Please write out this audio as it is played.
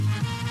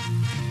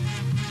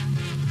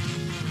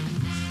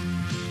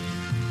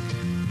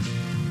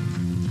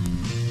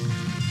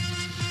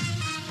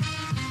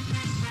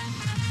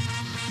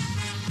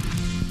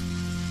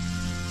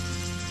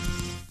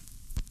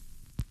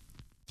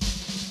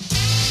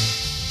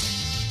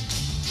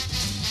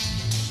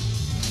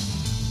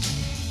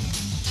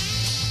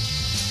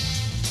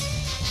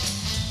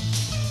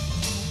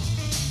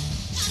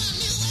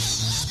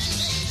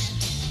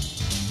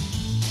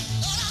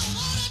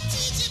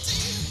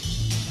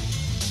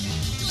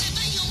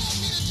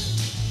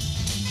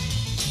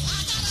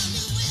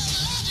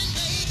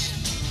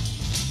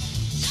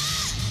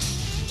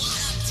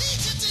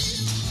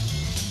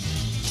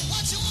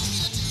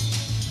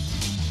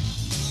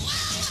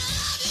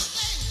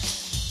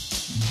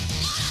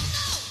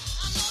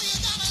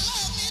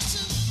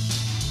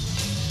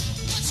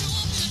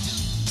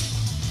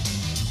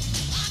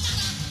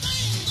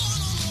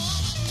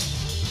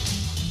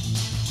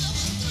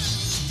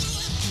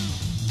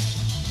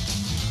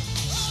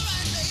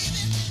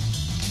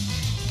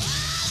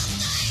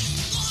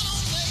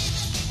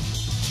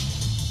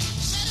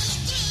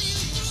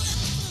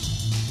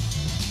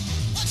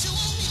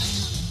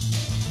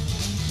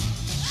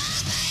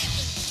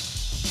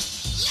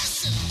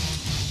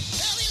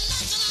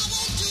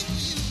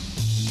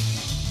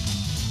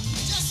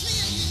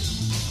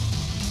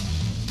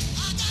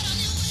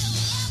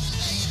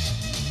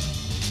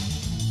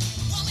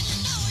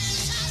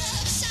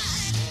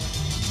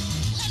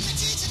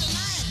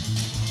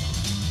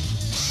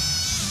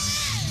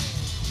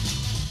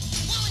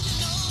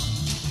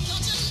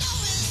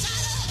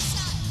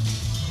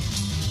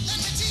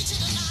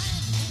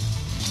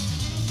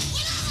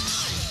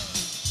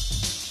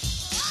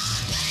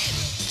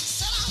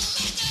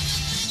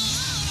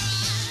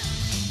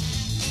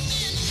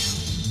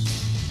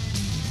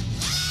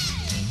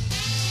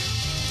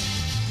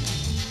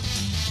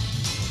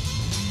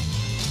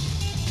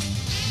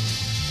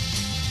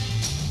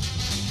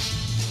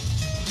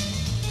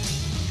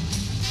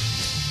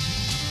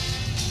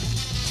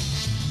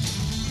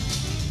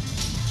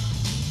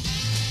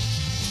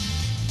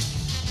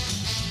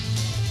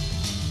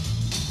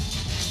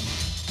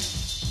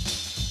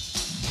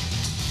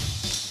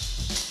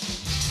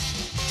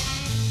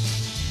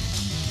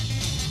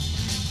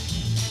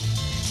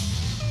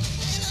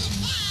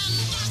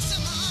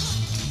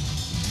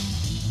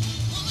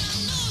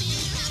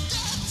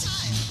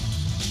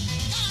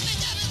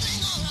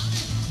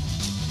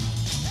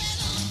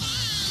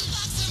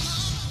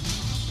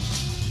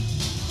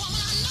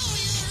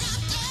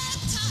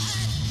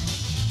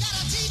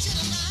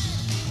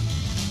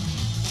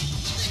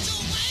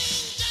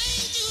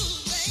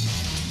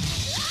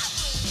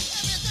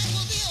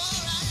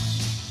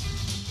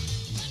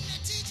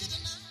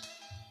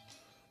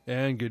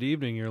And good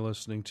evening. You're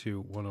listening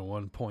to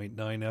 101.9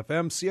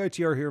 FM,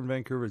 CITR here in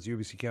Vancouver. It's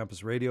UBC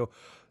Campus Radio.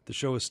 The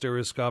show is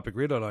Stereoscopic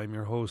Radio. I'm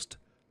your host,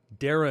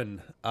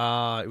 Darren.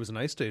 It was a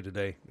nice day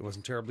today. It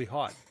wasn't terribly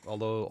hot,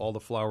 although all the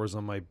flowers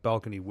on my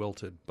balcony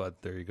wilted,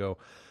 but there you go.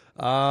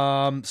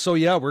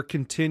 We're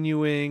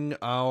continuing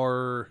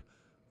our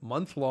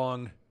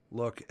month-long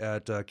look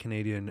at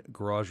Canadian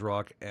garage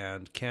rock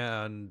and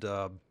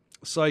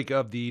psych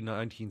of the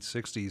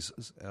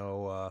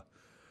 1960s.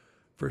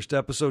 First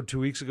episode 2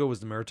 weeks ago was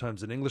the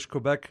Maritimes and English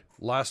Quebec.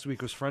 Last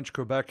week was French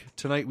Quebec.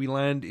 Tonight we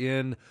land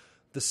in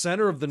the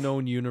center of the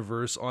known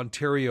universe,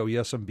 Ontario.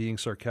 Yes, I'm being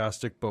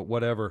sarcastic, but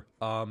whatever.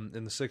 In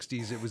the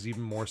 60s, it was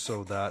even more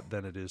so that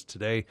than it is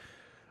today.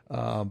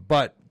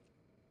 But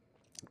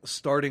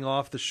starting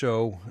off the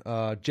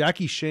show,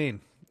 Jackie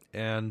Shane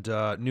and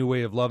New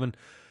Way of Lovin'.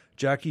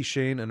 Jackie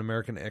Shane, an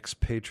American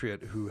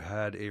expatriate who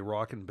had a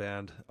rockin'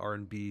 band,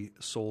 R&B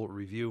soul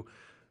review,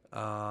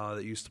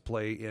 that used to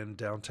play in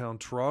downtown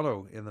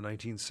Toronto in the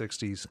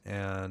 1960s,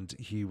 and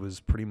he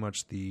was pretty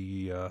much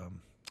the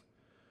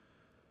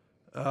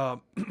how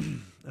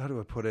do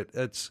I put it?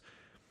 It's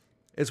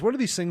one of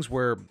these things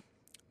where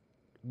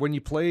when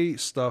you play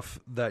stuff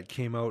that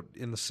came out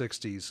in the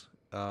 60s,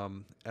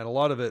 and a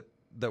lot of it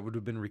that would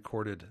have been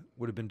recorded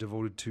would have been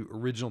devoted to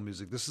original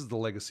music. This is the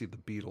legacy of the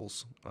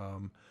Beatles.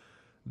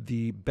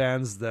 The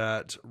bands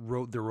that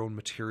wrote their own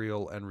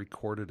material and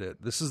recorded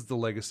it. This is the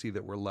legacy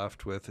that we're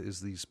left with,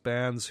 is these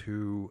bands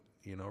who,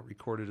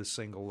 recorded a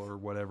single or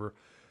whatever,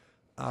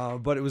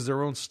 but it was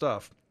their own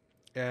stuff.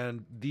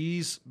 And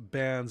these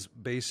bands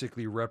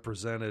basically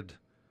represented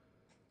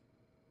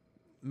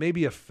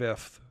maybe a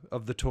fifth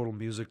of the total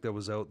music that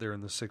was out there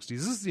in the 60s.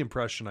 This is the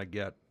impression I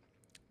get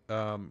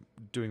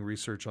doing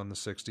research on the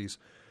 60s.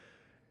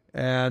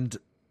 And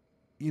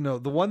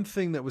the one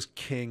thing that was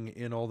king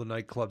in all the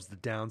nightclubs, the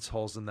dance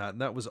halls and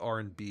that was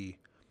R&B.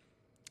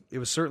 It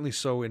was certainly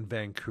so in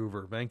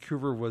Vancouver.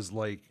 Vancouver was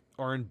like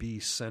R&B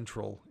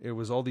central. It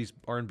was all these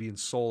R&B and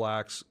soul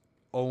acts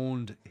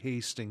owned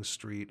Hastings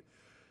Street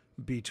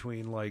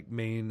between like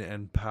Main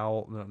and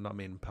Powell. No, not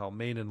Main and Powell.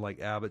 Main and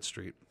like Abbott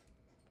Street.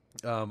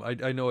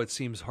 I know it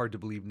seems hard to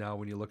believe now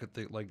when you look at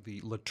the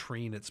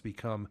latrine it's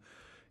become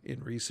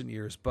in recent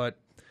years, but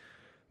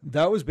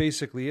that was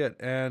basically it.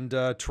 And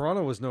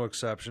Toronto was no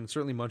exception.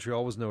 Certainly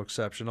Montreal was no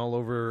exception. All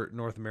over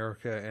North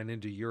America and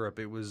into Europe,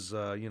 it was,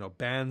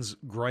 bands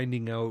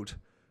grinding out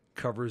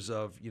covers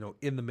of,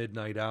 In the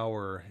Midnight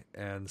Hour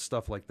and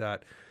stuff like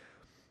that,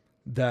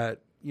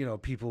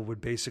 people would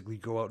basically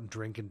go out and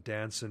drink and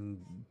dance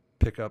and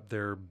pick up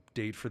their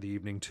date for the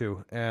evening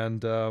too.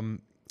 And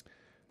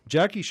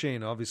Jackie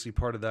Shane, obviously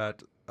part of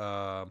that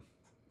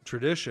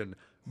tradition,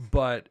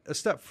 but a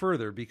step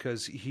further,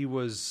 because he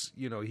was,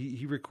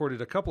 he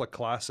recorded a couple of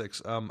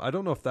classics. I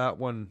don't know if that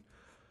one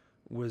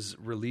was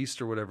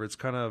released or whatever. It's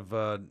kind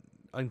of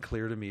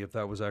unclear to me if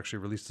that was actually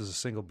released as a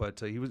single,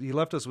 but he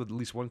left us with at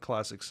least one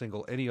classic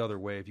single, Any Other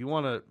Way. If you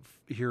want to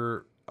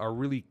hear a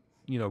really,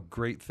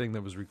 great thing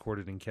that was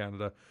recorded in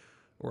Canada,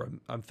 or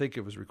I'm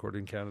thinking it was recorded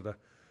in Canada,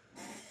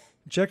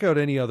 check out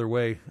Any Other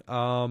Way.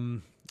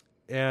 And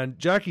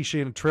Jackie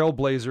Shane, a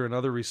trailblazer in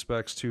other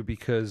respects too,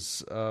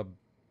 because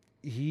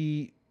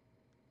he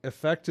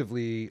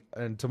effectively,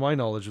 and to my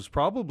knowledge, was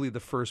probably the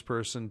first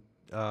person.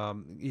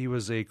 He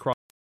was a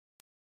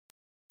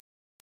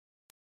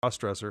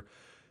cross-dresser.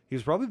 He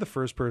was probably the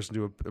first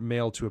person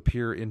male to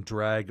appear in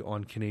drag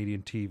on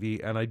Canadian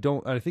TV, and I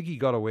think he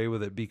got away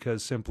with it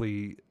because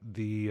simply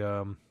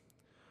the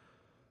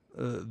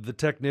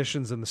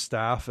technicians and the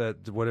staff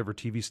at whatever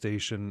TV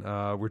station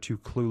were too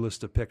clueless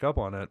to pick up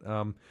on it.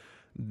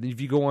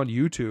 If you go on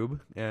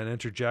YouTube and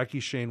enter Jackie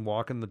Shane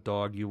walking the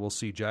dog, you will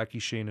see Jackie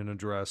Shane in a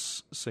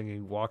dress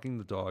singing Walking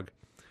the Dog,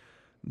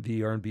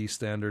 the R&B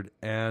standard.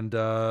 And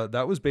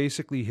that was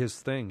basically his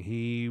thing.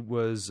 He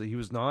was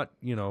not,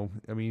 he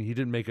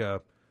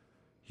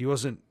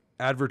wasn't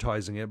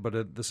advertising it, but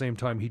at the same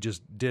time, he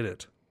just did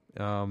it.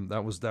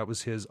 That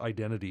was his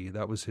identity.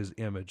 That was his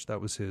image.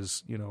 That was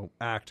his,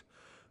 act.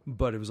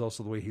 But it was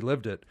also the way he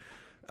lived it.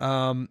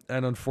 And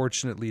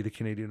unfortunately, the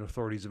Canadian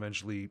authorities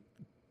eventually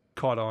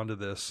caught on to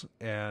this,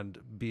 and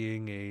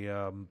being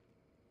an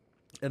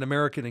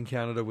American in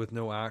Canada with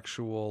no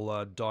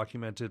actual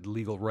documented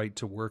legal right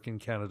to work in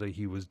Canada,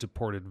 he was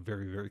deported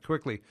very, very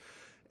quickly.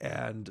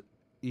 And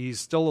he's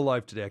still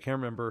alive today. I can't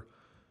remember.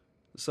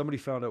 Somebody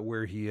found out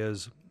where he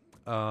is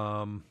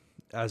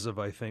as of,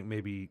 I think,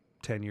 maybe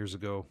 10 years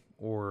ago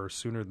or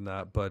sooner than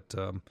that. But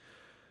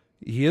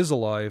he is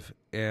alive,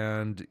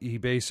 and he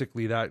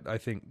basically, that I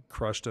think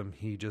crushed him.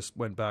 He just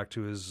went back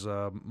to his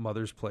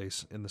mother's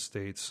place in the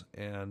States,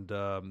 and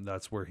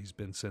that's where he's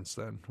been since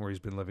then, where he's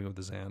been living with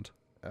his aunt.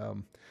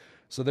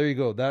 So there you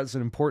go. That's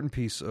an important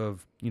piece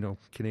of,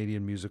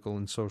 Canadian musical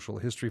and social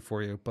history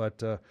for you.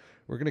 But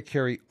we're going to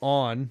carry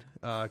on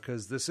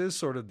because this is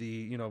sort of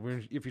the,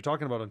 if you're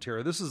talking about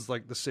Ontario, this is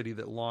like the city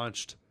that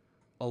launched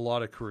a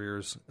lot of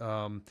careers.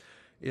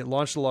 It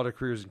launched a lot of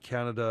careers in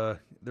Canada.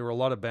 There were a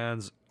lot of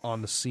bands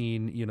on the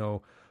scene,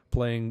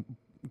 playing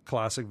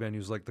classic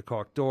venues like the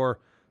Coq d'Or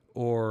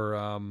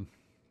or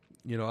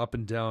up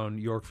and down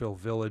Yorkville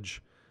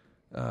Village.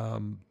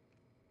 I'll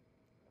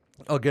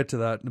get to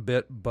that in a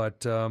bit,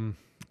 but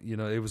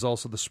it was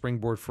also the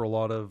springboard for a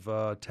lot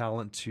of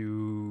talent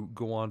to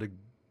go on to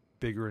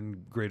bigger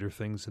and greater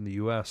things in the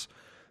U.S.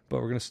 But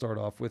we're going to start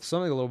off with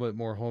something a little bit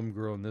more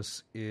homegrown.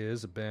 This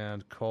is a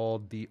band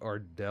called the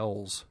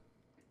Ardells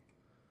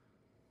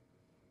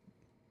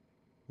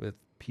with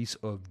Piece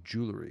of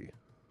Jewelry.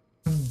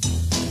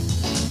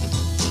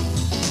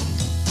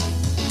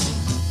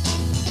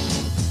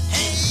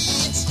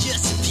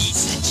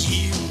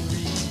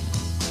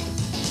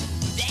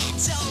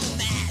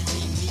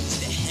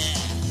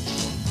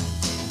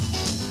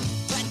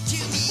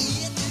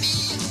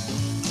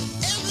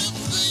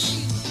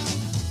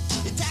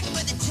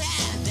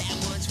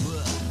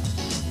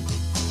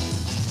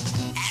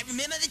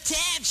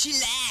 She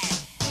lied,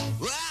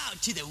 wow,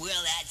 to the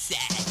world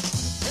outside.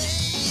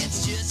 Hey,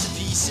 it's just a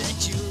piece of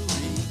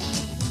jewelry.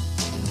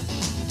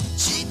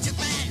 She took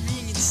my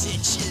ring and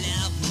said she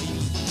loved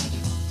me.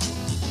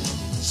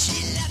 She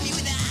loved me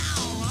with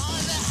all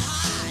of her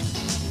heart.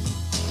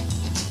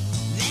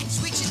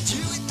 Next week she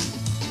threw it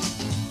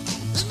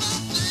in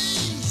my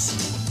face.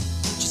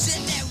 She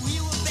said that we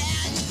were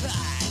bound to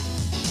part.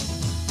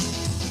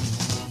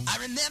 I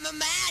remember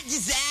my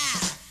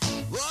desire,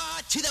 war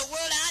to the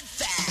world on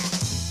fire.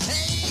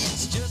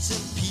 Just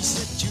a piece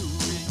of jewelry.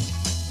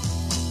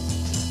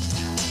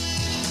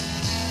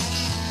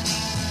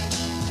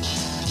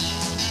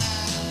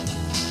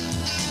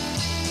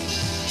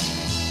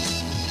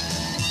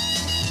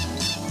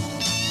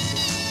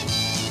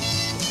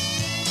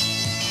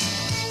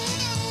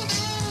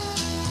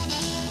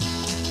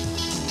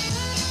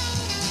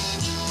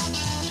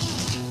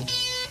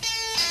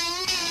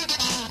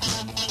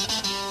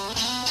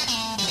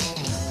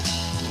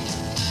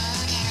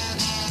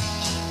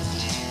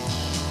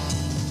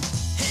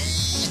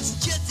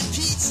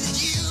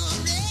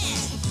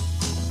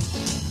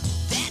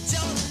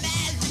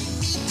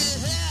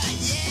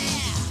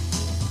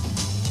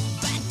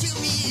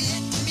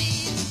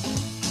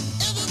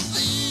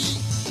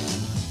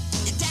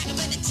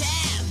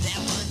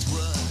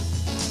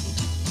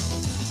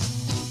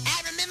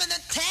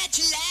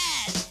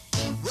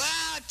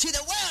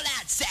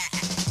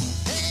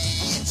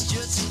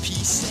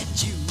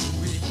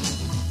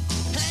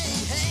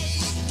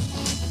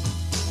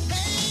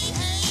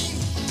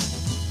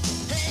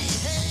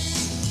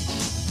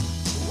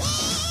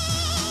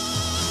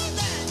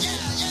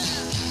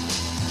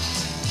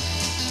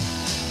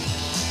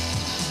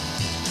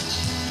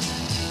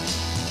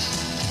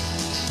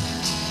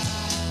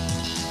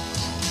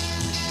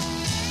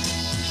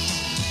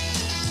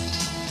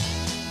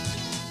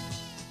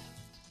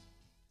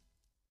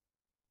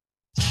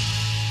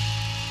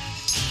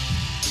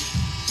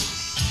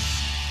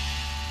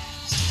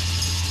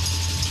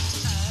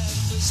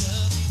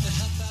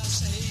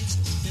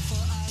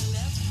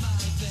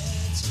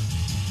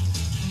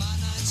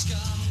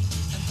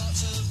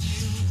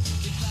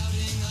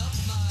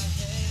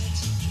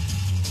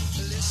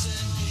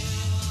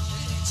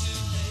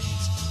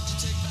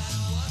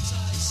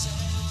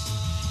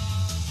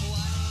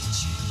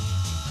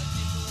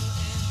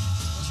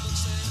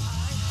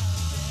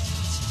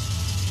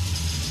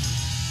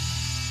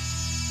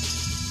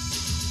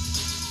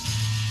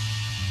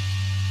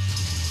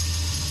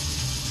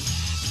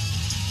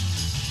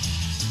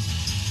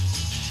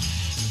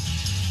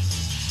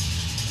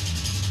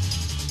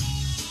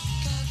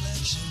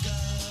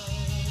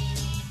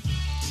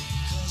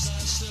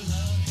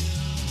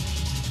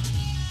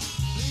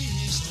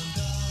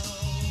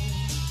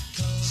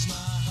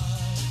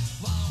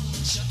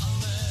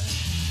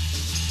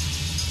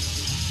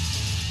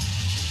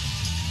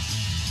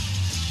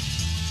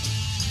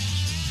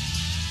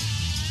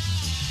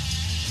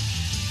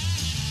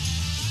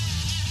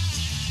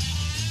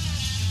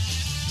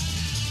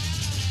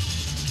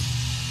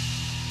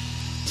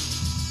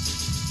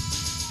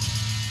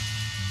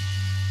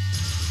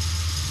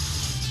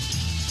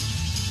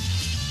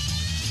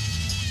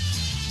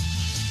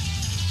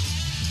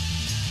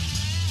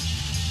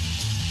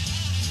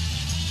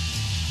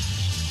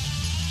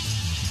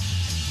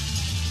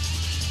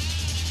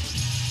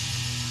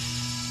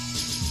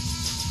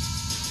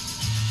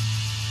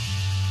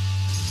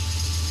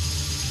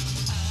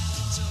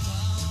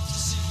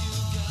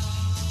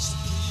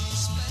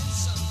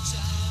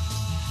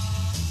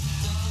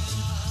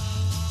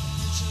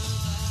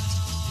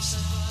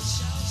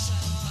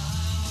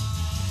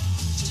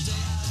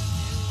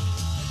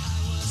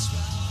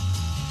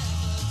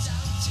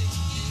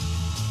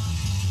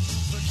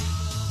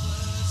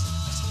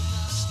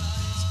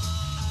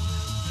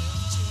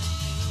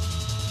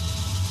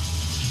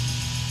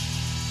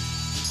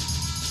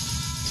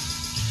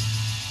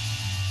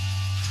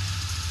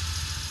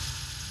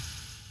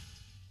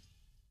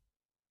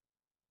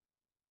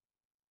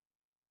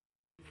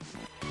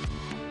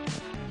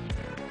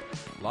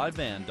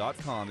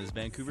 Liveband.com is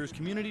Vancouver's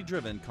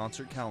community-driven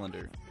concert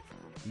calendar.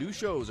 New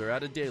shows are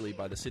added daily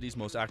by the city's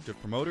most active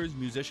promoters,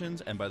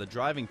 musicians, and by the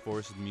driving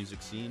force of the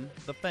music scene,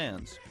 the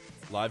fans.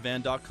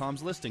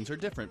 LiveVan.com's listings are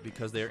different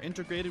because they are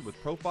integrated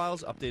with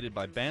profiles updated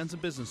by bands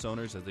and business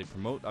owners as they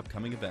promote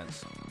upcoming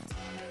events.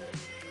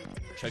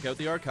 Check out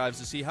the archives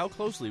to see how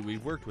closely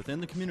we've worked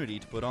within the community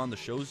to put on the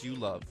shows you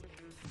love.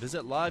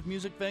 Visit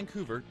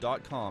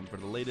livemusicvancouver.com for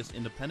the latest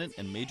independent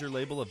and major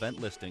label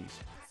event listings.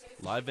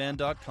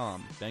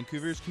 LiveVan.com,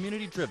 Vancouver's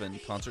community-driven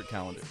concert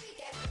calendar.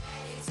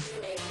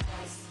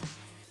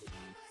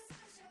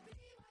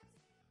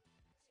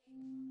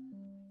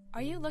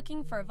 Are you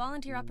looking for a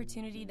volunteer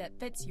opportunity that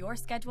fits your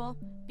schedule?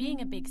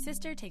 Being a big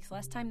sister takes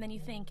less time than you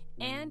think,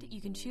 and you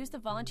can choose the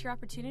volunteer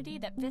opportunity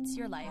that fits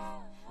your life.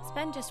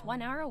 Spend just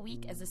 1 hour a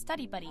week as a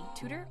study buddy,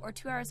 tutor, or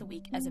 2 hours a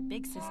week as a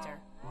big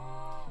sister.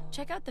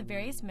 Check out the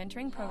various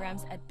mentoring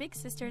programs at Big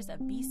Sisters of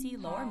BC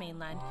Lower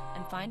Mainland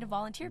and find a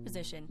volunteer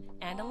position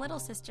and a little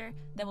sister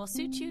that will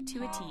suit you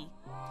to a T.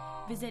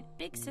 Visit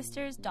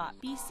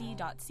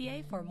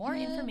bigsisters.bc.ca for more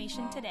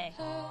information today.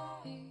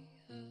 Living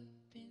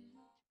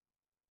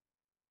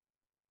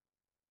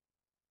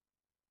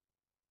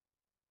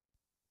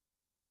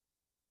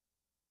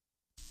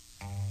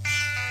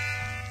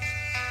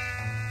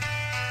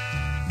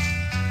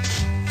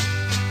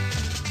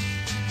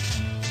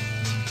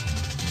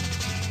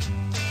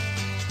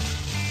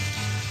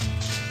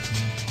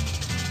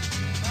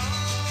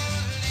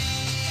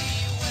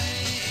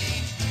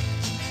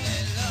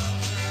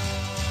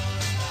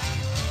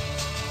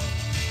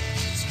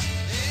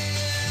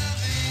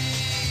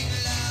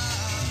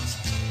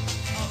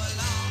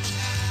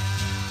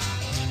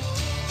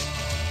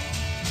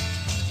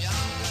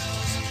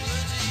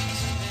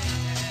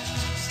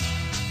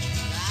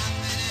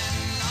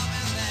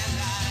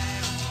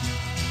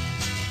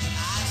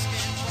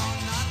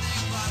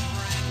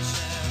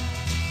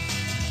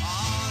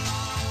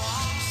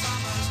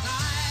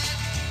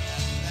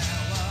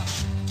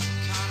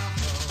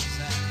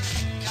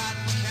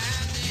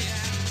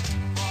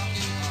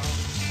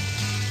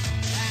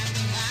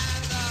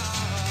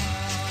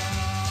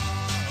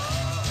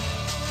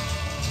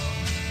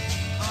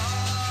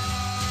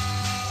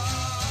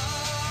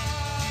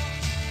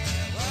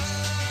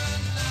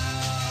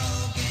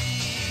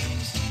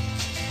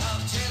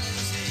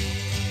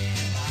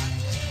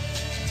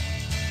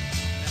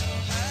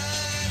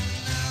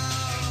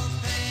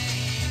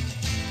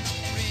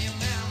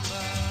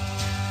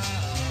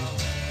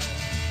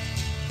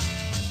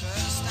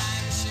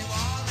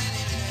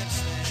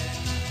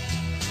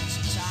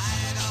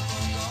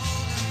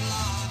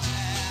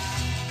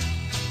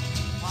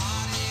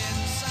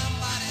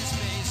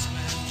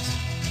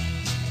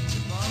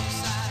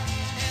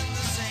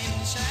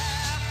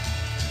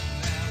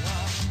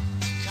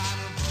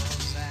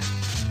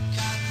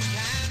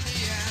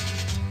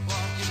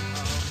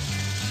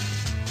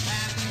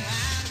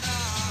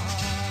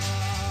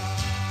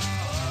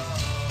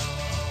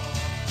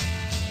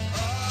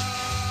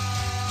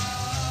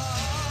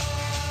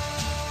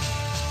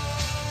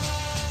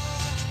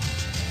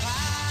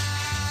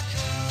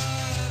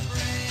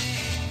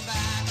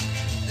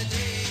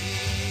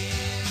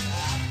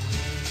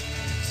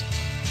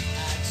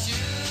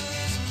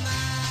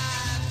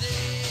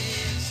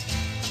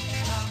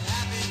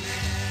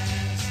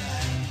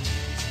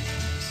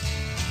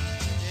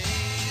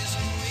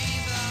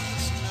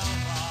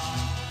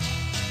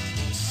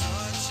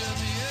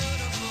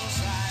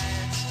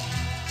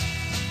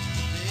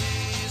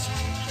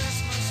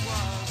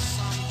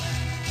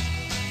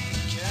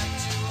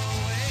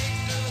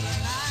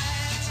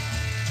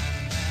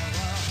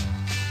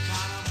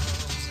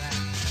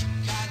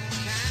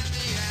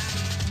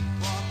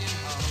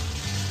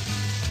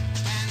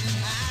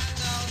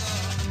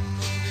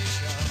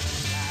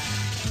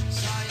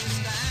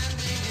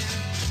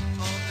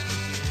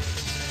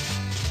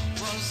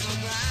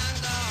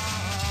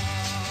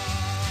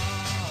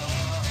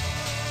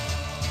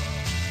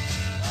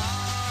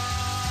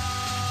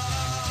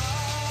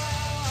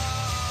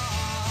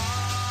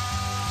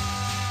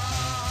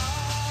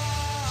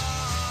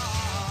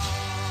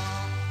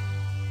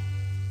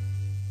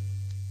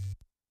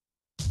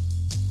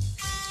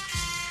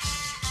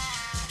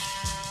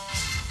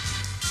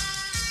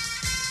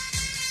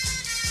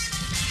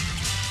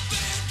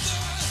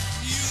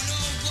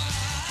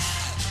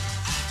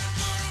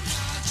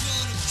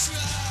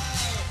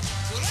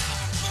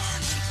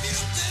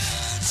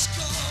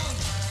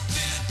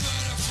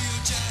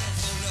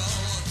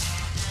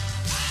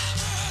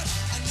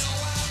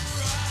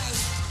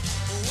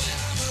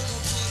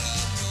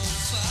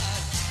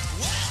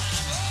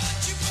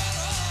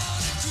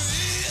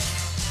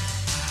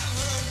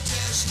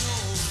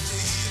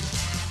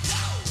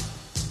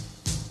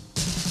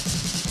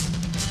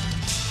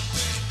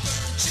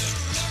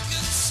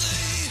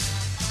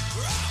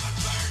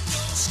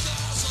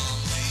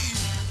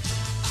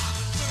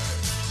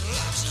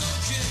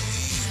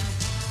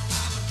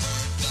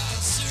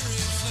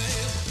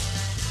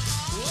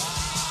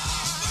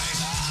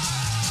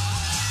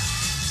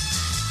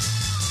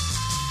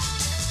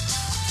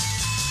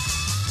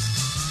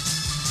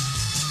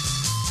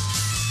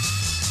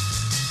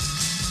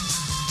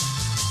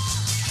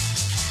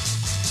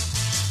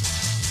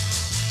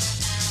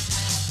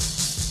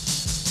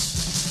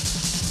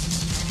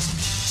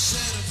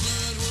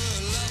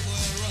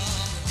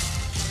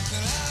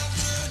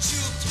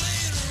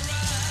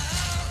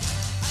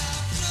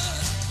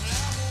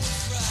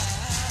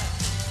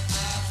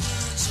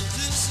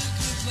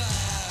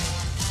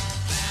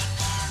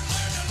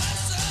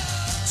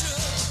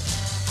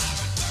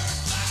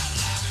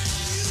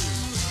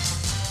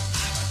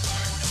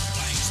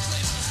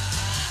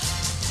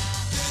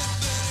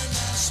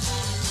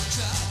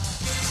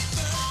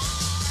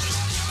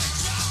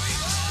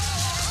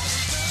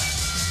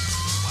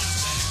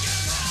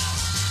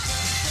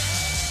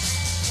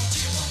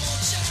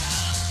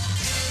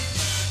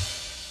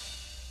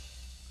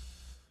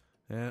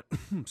And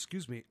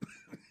excuse me.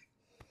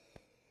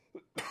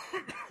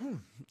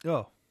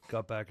 Oh,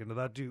 got back into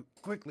that too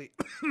quickly.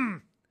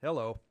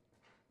 Hello.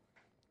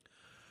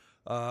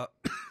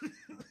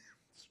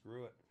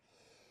 Screw it.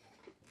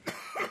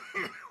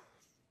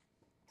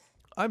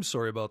 I'm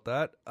sorry about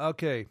that.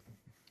 Okay.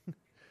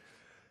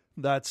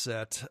 That's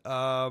it.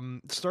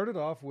 Started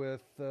off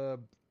with the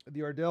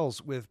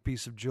Ardells with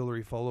Piece of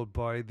Jewelry, followed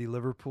by the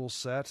Liverpool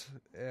set,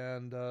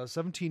 and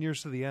 17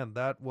 Years to the End.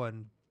 That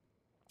one's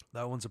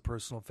a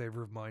personal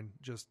favorite of mine.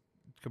 Just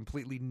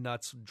completely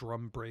nuts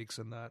drum breaks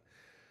in that.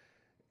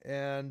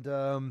 And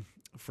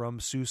from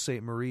Sault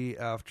Ste. Marie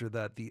after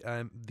that, the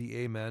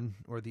Amen,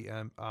 or the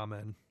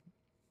Amen.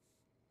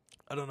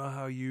 I don't know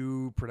how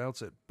you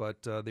pronounce it,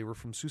 but they were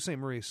from Sault Ste.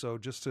 Marie. So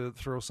just to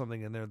throw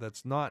something in there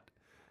that's not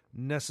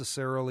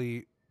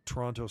necessarily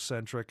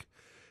Toronto-centric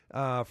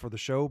for the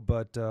show,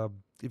 but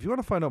if you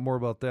want to find out more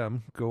about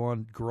them, go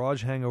on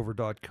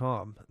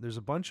garagehangover.com. There's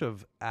a bunch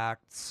of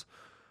acts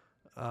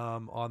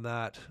on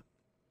that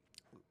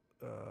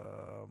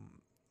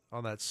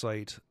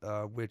site,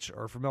 which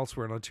are from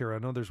elsewhere in Ontario. I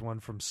know there's one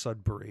from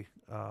Sudbury.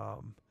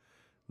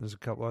 There's a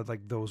couple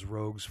like Those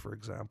Rogues, for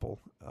example.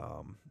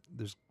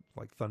 There's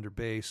like Thunder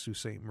Bay, Sault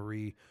Ste.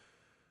 Marie,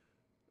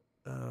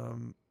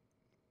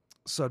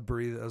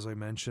 Sudbury, as I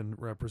mentioned,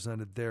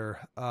 represented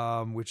there,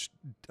 which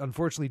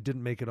unfortunately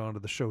didn't make it onto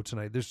the show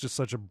tonight. There's just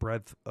such a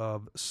breadth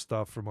of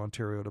stuff from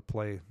Ontario to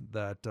play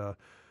that I'm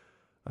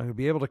going to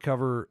be able to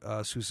cover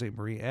Sault Ste.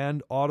 Marie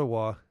and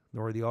Ottawa,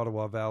 or the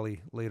Ottawa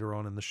Valley, later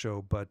on in the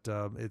show, but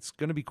it's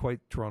going to be quite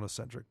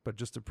Toronto-centric. But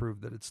just to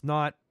prove that it's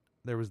not,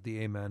 there was the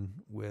Amen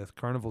with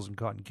Carnivals and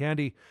Cotton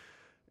Candy,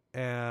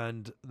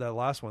 and that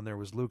last one there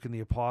was Luke and the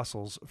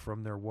Apostles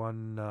from their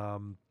one,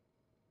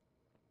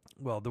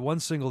 the one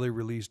single they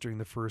released during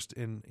the first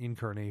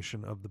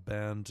incarnation of the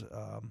band,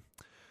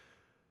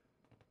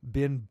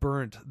 Been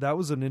Burnt. That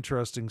was an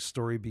interesting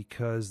story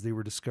because they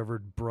were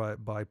discovered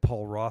by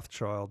Paul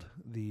Rothchild,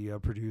 the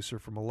producer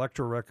from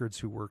Elektra Records,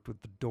 who worked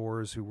with The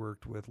Doors, who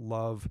worked with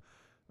Love,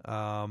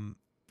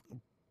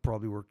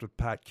 probably worked with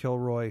Pat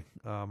Kilroy.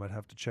 I'd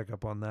have to check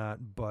up on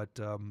that, but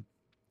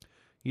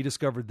he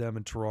discovered them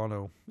in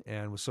Toronto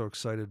and was so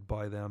excited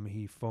by them,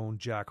 he phoned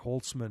Jack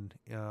Holtzman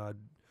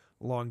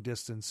long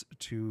distance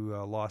to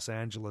Los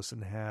Angeles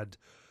and had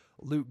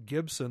Luke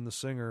Gibson, the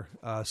singer,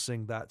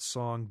 sing that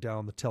song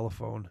down the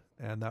telephone,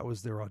 and that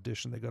was their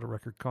audition. They got a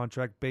record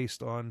contract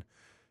based on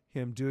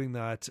him doing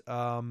that.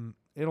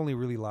 It only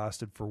really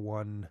lasted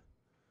for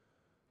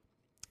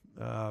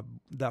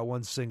that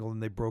one single,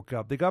 and they broke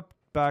up. They got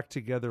back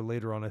together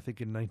later on, I think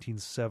in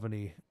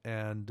 1970,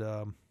 and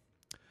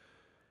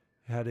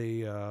had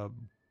a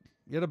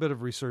bit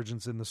of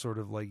resurgence in the sort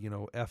of like,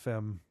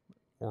 FM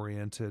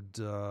oriented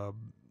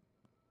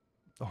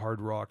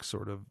hard rock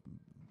sort of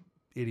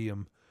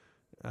idiom,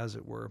 as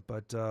it were.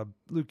 But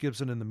Luke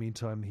Gibson, in the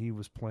meantime, he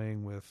was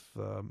playing with,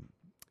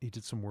 he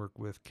did some work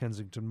with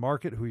Kensington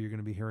Market, who you're going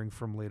to be hearing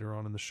from later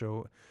on in the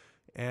show.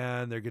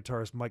 And their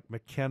guitarist, Mike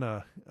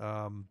McKenna,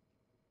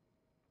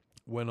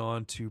 went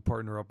on to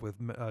partner up with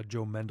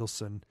Joe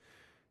Mendelson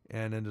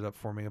and ended up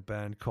forming a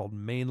band called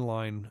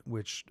Mainline,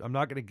 which I'm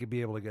not going to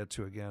be able to get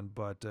to again.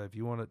 But if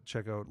you want to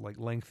check out like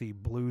lengthy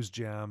blues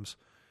jams,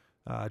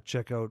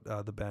 check out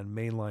the band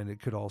Mainline.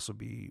 It could also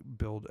be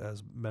billed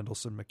as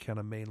Mendelson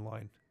McKenna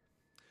Mainline.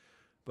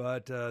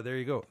 But there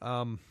you go.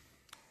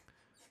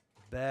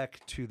 Back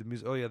to the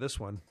music. Oh yeah, this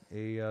one.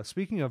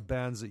 Speaking of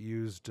bands that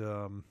used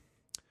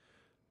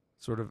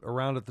sort of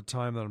around at the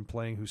time that I'm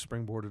playing, who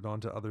springboarded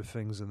onto other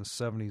things in the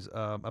 70s,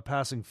 A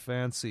Passing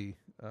Fancy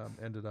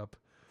ended up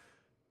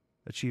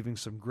achieving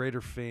some greater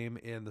fame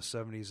in the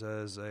 70s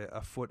as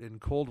a foot in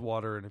cold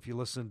water. And if you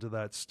listen to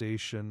that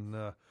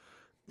station,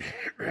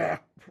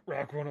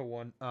 Rock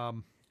 101,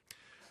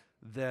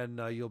 then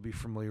you'll be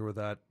familiar with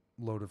that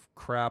load of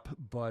crap.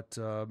 But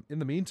in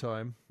the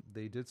meantime,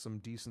 they did some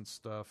decent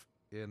stuff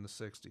in the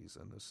 60s,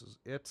 and this is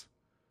it.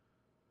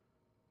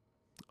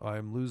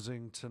 I'm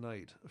Losing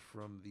Tonight,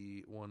 from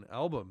the one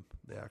album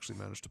they actually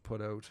managed to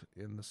put out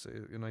in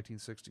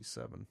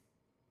 1967.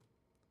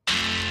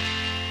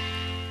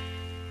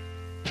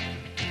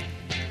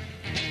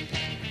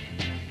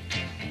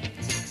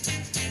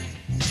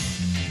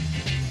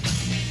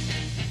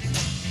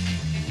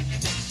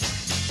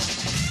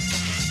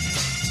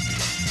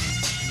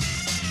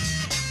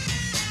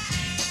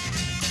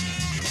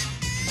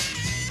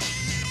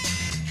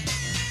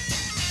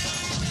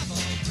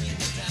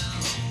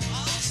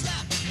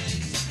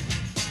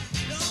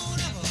 Don't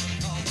ever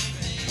call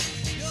me,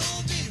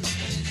 don't be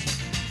replaced.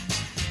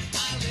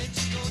 I let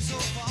you go.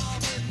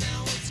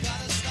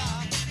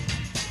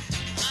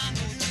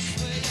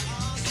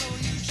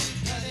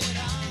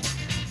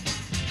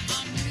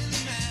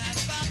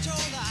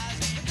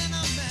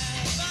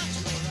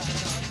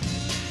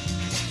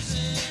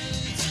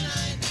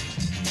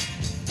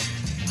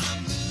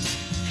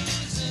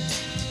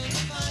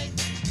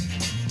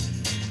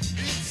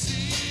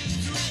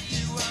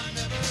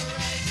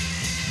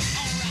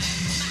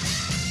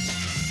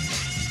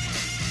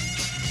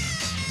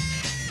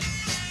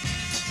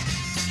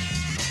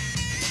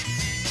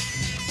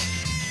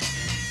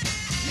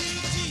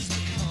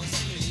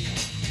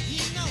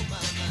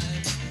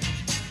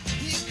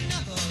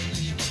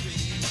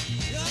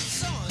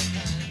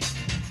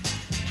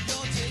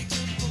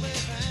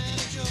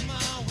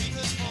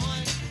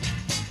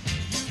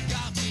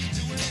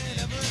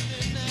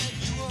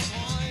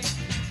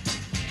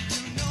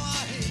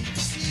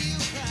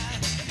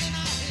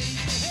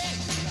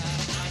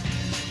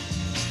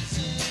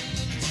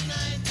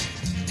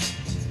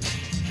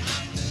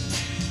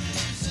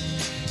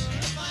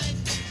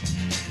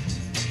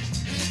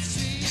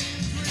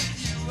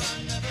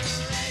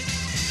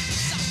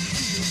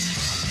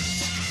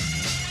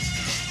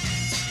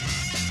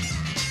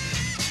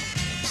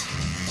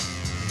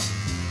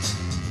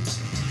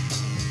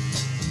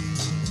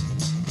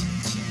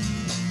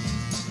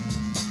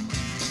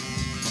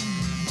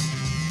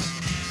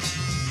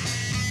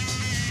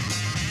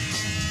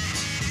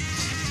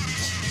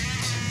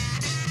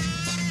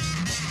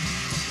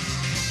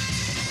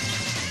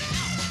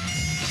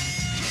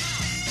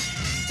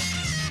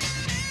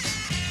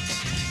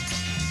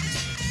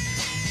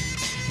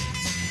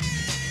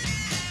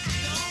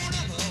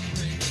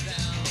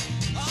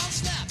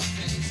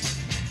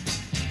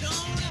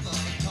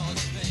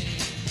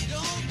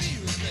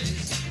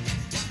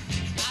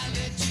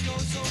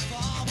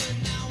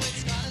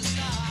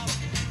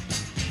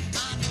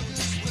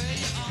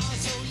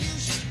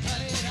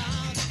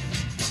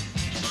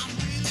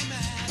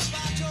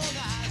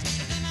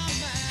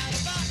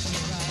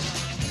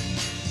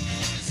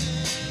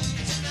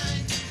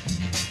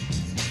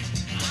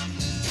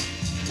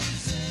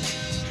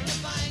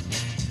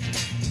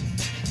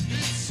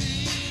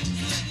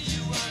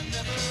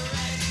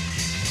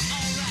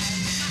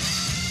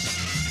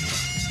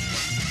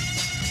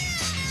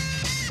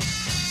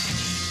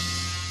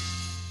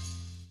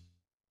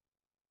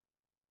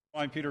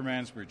 I'm Peter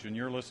Mansbridge, and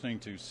you're listening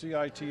to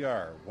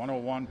CITR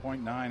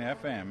 101.9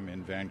 FM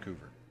in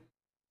Vancouver.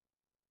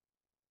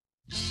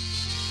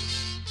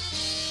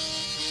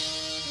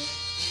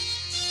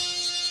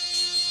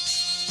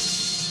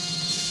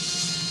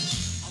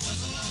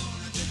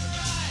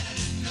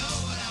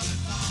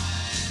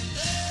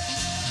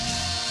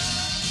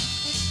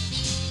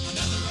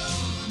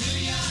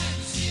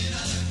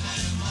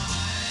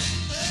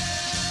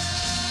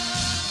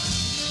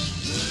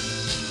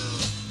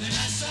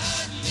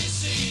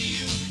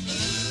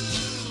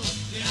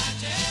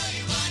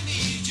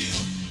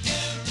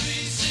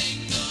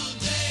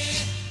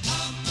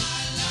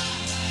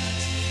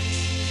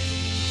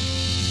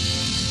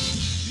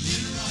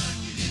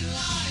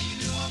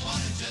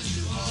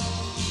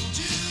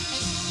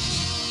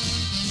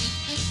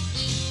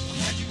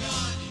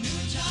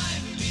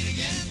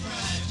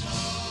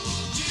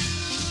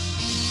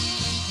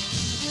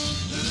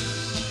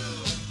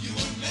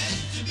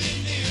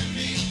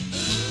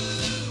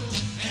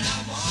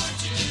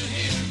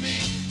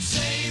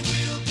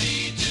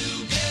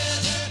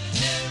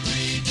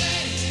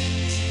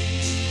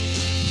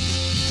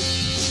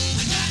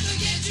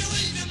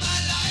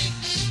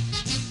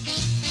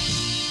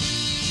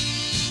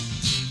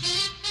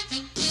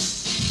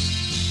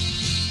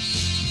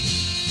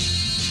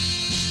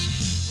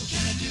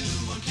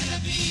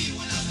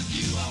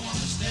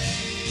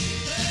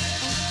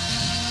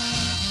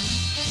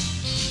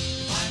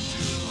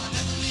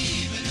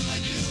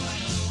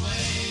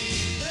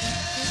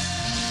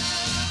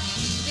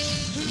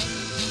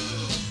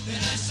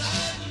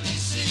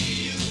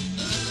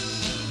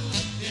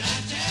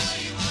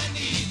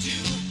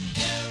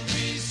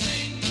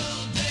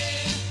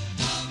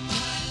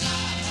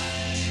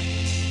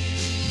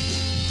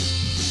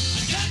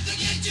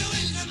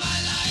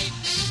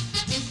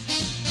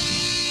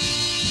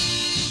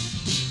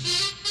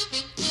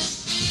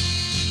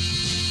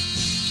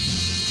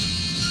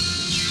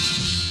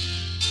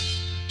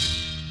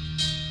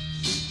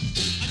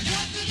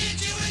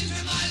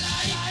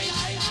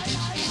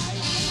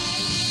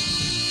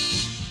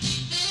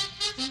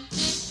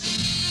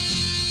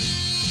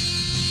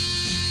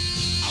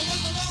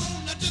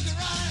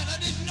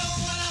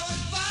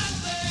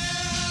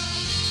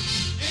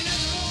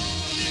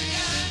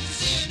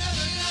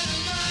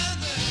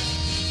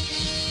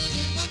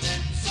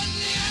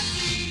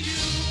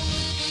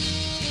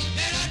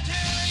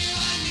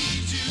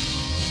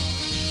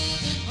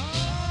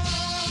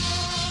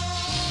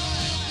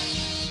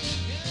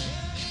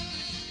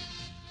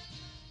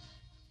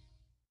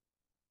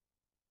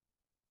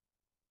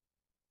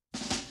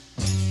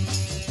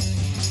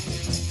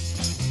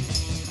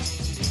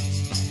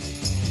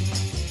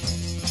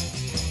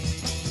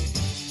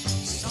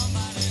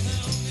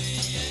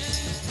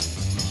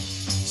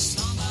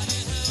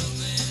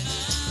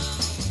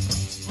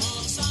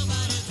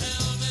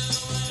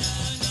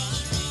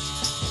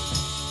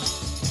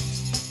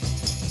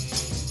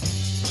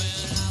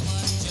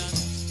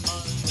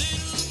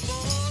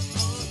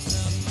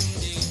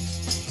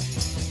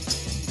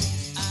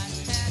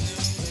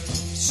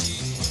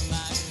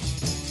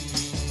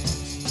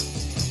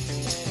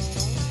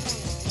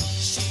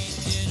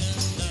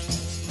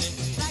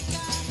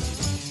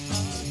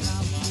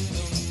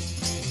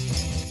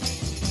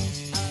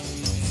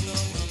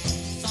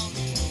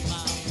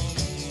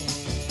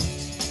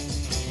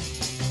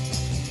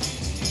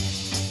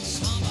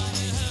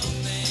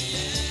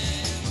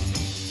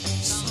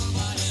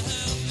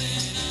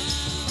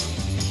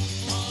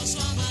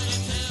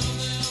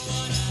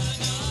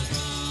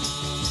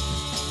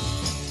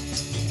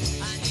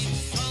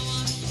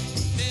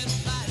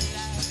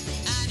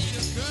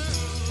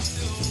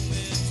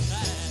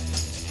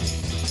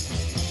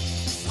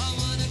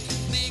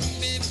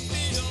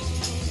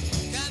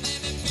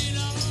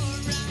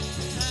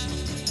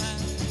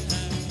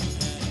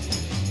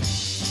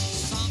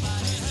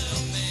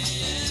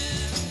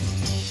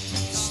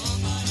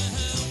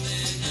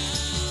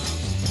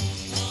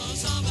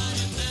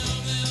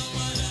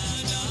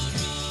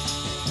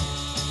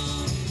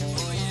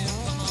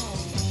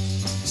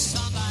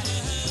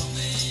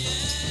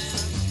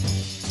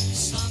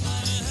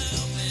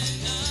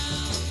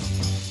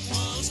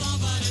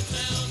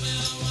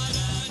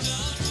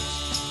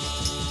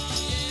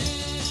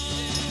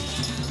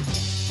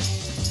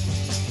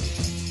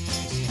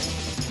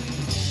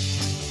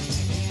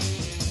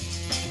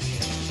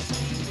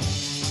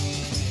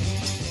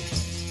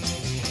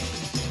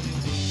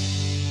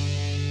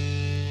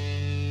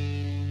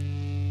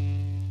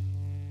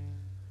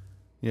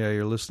 Yeah,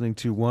 you're listening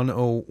to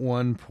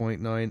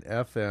 101.9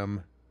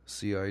 FM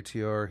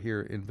CITR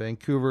here in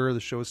Vancouver. The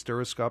show is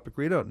Stereoscopic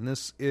Readout, and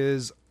this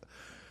is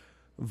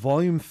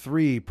Volume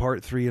 3,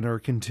 Part 3 in our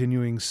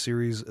continuing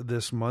series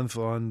this month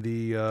on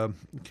the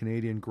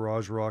Canadian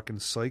garage rock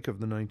and psych of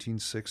the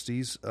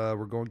 1960s.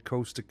 We're going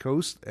coast to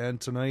coast,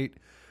 and tonight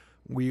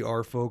we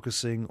are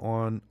focusing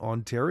on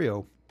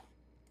Ontario.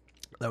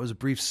 That was a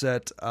brief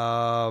set,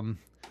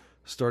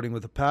 starting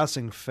with A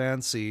Passing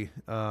Fancy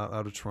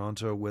out of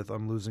Toronto with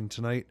I'm Losing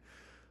Tonight.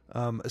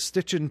 A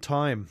Stitch in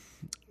Time,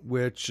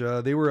 which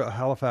they were a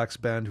Halifax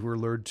band who were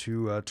lured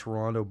to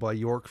Toronto by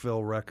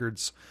Yorkville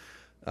Records.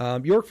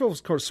 Yorkville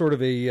was sort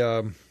of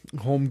a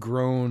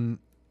homegrown,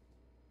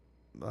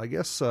 I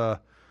guess they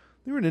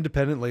were an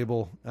independent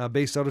label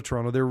based out of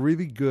Toronto. They're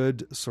really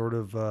good sort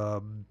of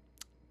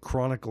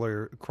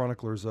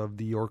chroniclers of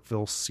the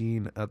Yorkville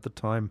scene at the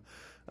time.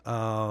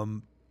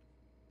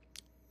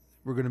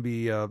 We're going to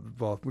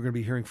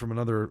be hearing from a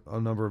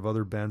number of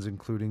other bands,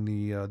 including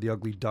the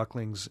Ugly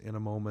Ducklings in a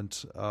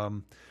moment,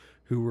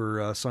 who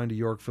were signed to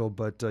Yorkville.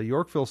 But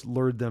Yorkville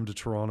lured them to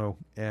Toronto,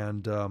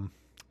 and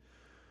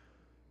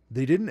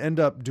they didn't end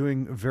up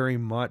doing very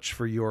much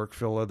for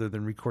Yorkville other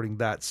than recording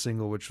that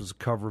single, which was a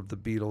cover of the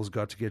Beatles'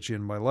 "Got to Get You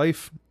in My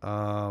Life"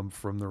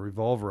 from the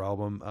Revolver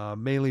album,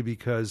 mainly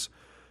because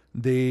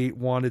they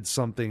wanted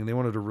something. They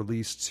wanted a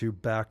release to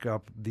back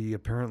up the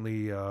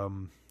apparently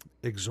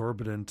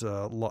exorbitant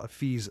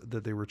fees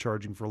that they were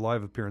charging for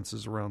live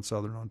appearances around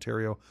Southern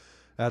Ontario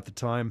at the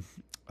time.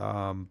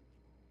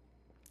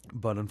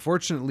 But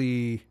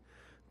unfortunately,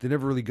 they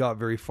never really got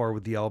very far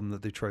with the album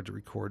that they tried to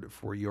record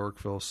for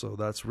Yorkville. So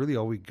that's really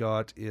all we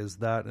got is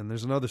that. And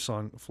there's another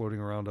song floating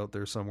around out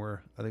there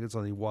somewhere. I think it's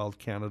on the Wild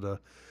Canada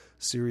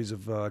series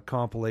of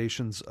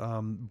compilations.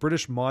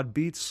 British Mod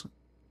Beats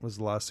was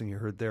the last thing you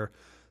heard there.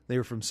 They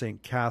were from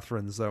St.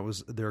 Catharines. That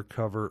was their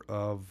cover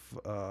of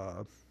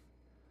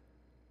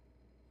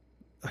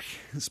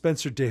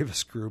Spencer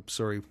Davis Group,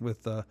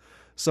 with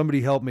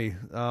Somebody Help Me.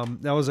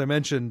 Now, as I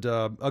mentioned,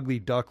 Ugly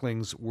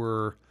Ducklings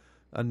were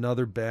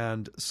another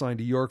band signed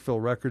to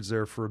Yorkville Records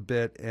there for a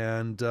bit,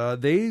 and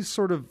they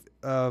sort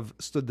of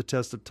stood the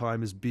test of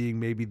time as being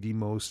maybe the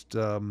most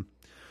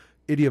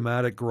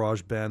idiomatic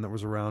garage band that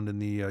was around in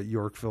the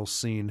Yorkville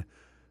scene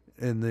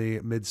in the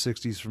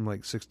mid-'60s, from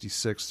like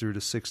 66 through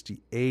to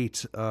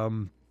 68.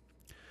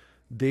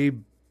 They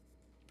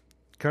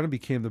kind of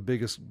became the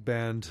biggest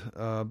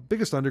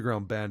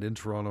underground band in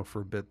Toronto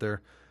for a bit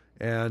there.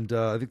 And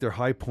I think their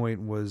high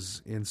point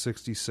was in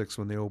 66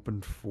 when they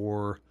opened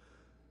for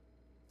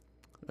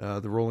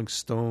the Rolling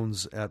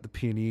Stones at the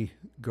P&E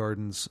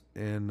Gardens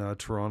in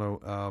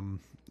Toronto.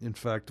 In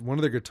fact, one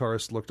of their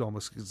guitarists looked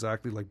almost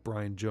exactly like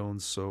Brian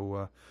Jones,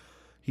 so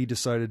he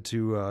decided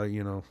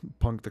to,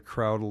 punk the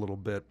crowd a little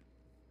bit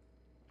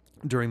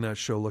during that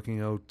show, looking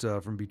out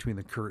from between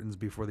the curtains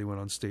before they went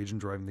on stage and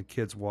driving the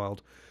kids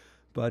wild.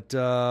 But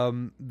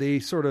they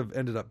sort of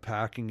ended up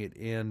packing it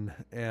in,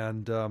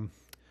 and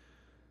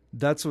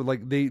that's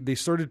what, they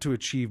started to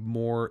achieve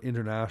more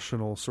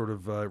international sort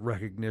of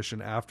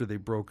recognition after they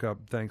broke up,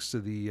 thanks to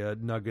the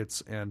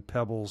Nuggets and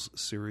Pebbles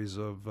series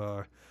of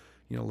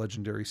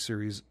legendary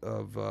series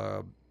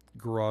of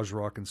garage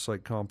rock and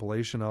psych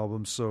compilation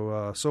albums.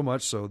 So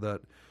much so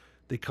that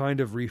they kind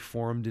of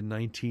reformed in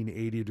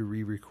 1980 to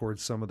re-record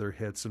some of their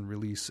hits and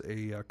release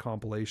a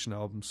compilation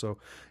album. So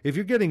if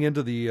you're getting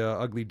into the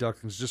Ugly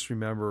Ducklings, just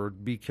remember,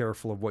 be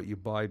careful of what you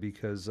buy,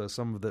 because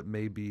some of that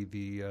may be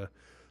the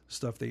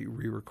stuff they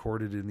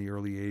re-recorded in the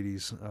early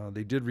 80s.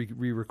 They did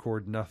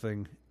re-record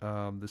Nothing,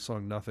 the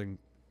song Nothing,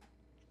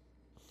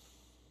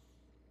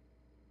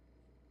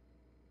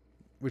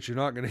 which you're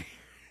not going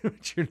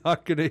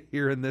to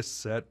hear in this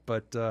set.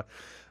 But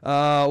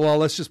well,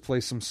 let's just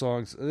play some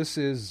songs. This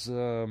is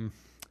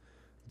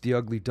the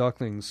Ugly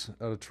Ducklings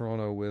out of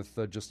Toronto with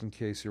Just in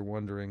Case You're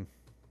Wondering.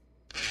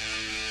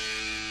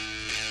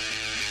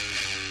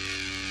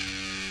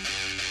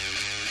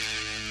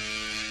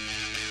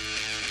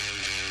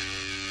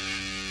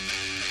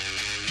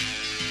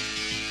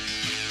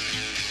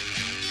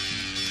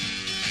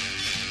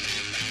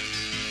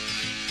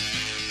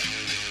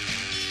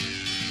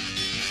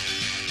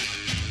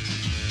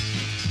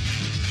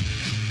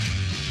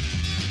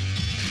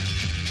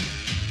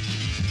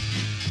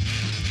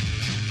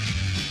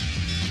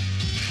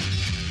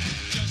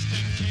 Just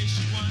in case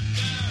you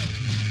wonder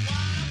why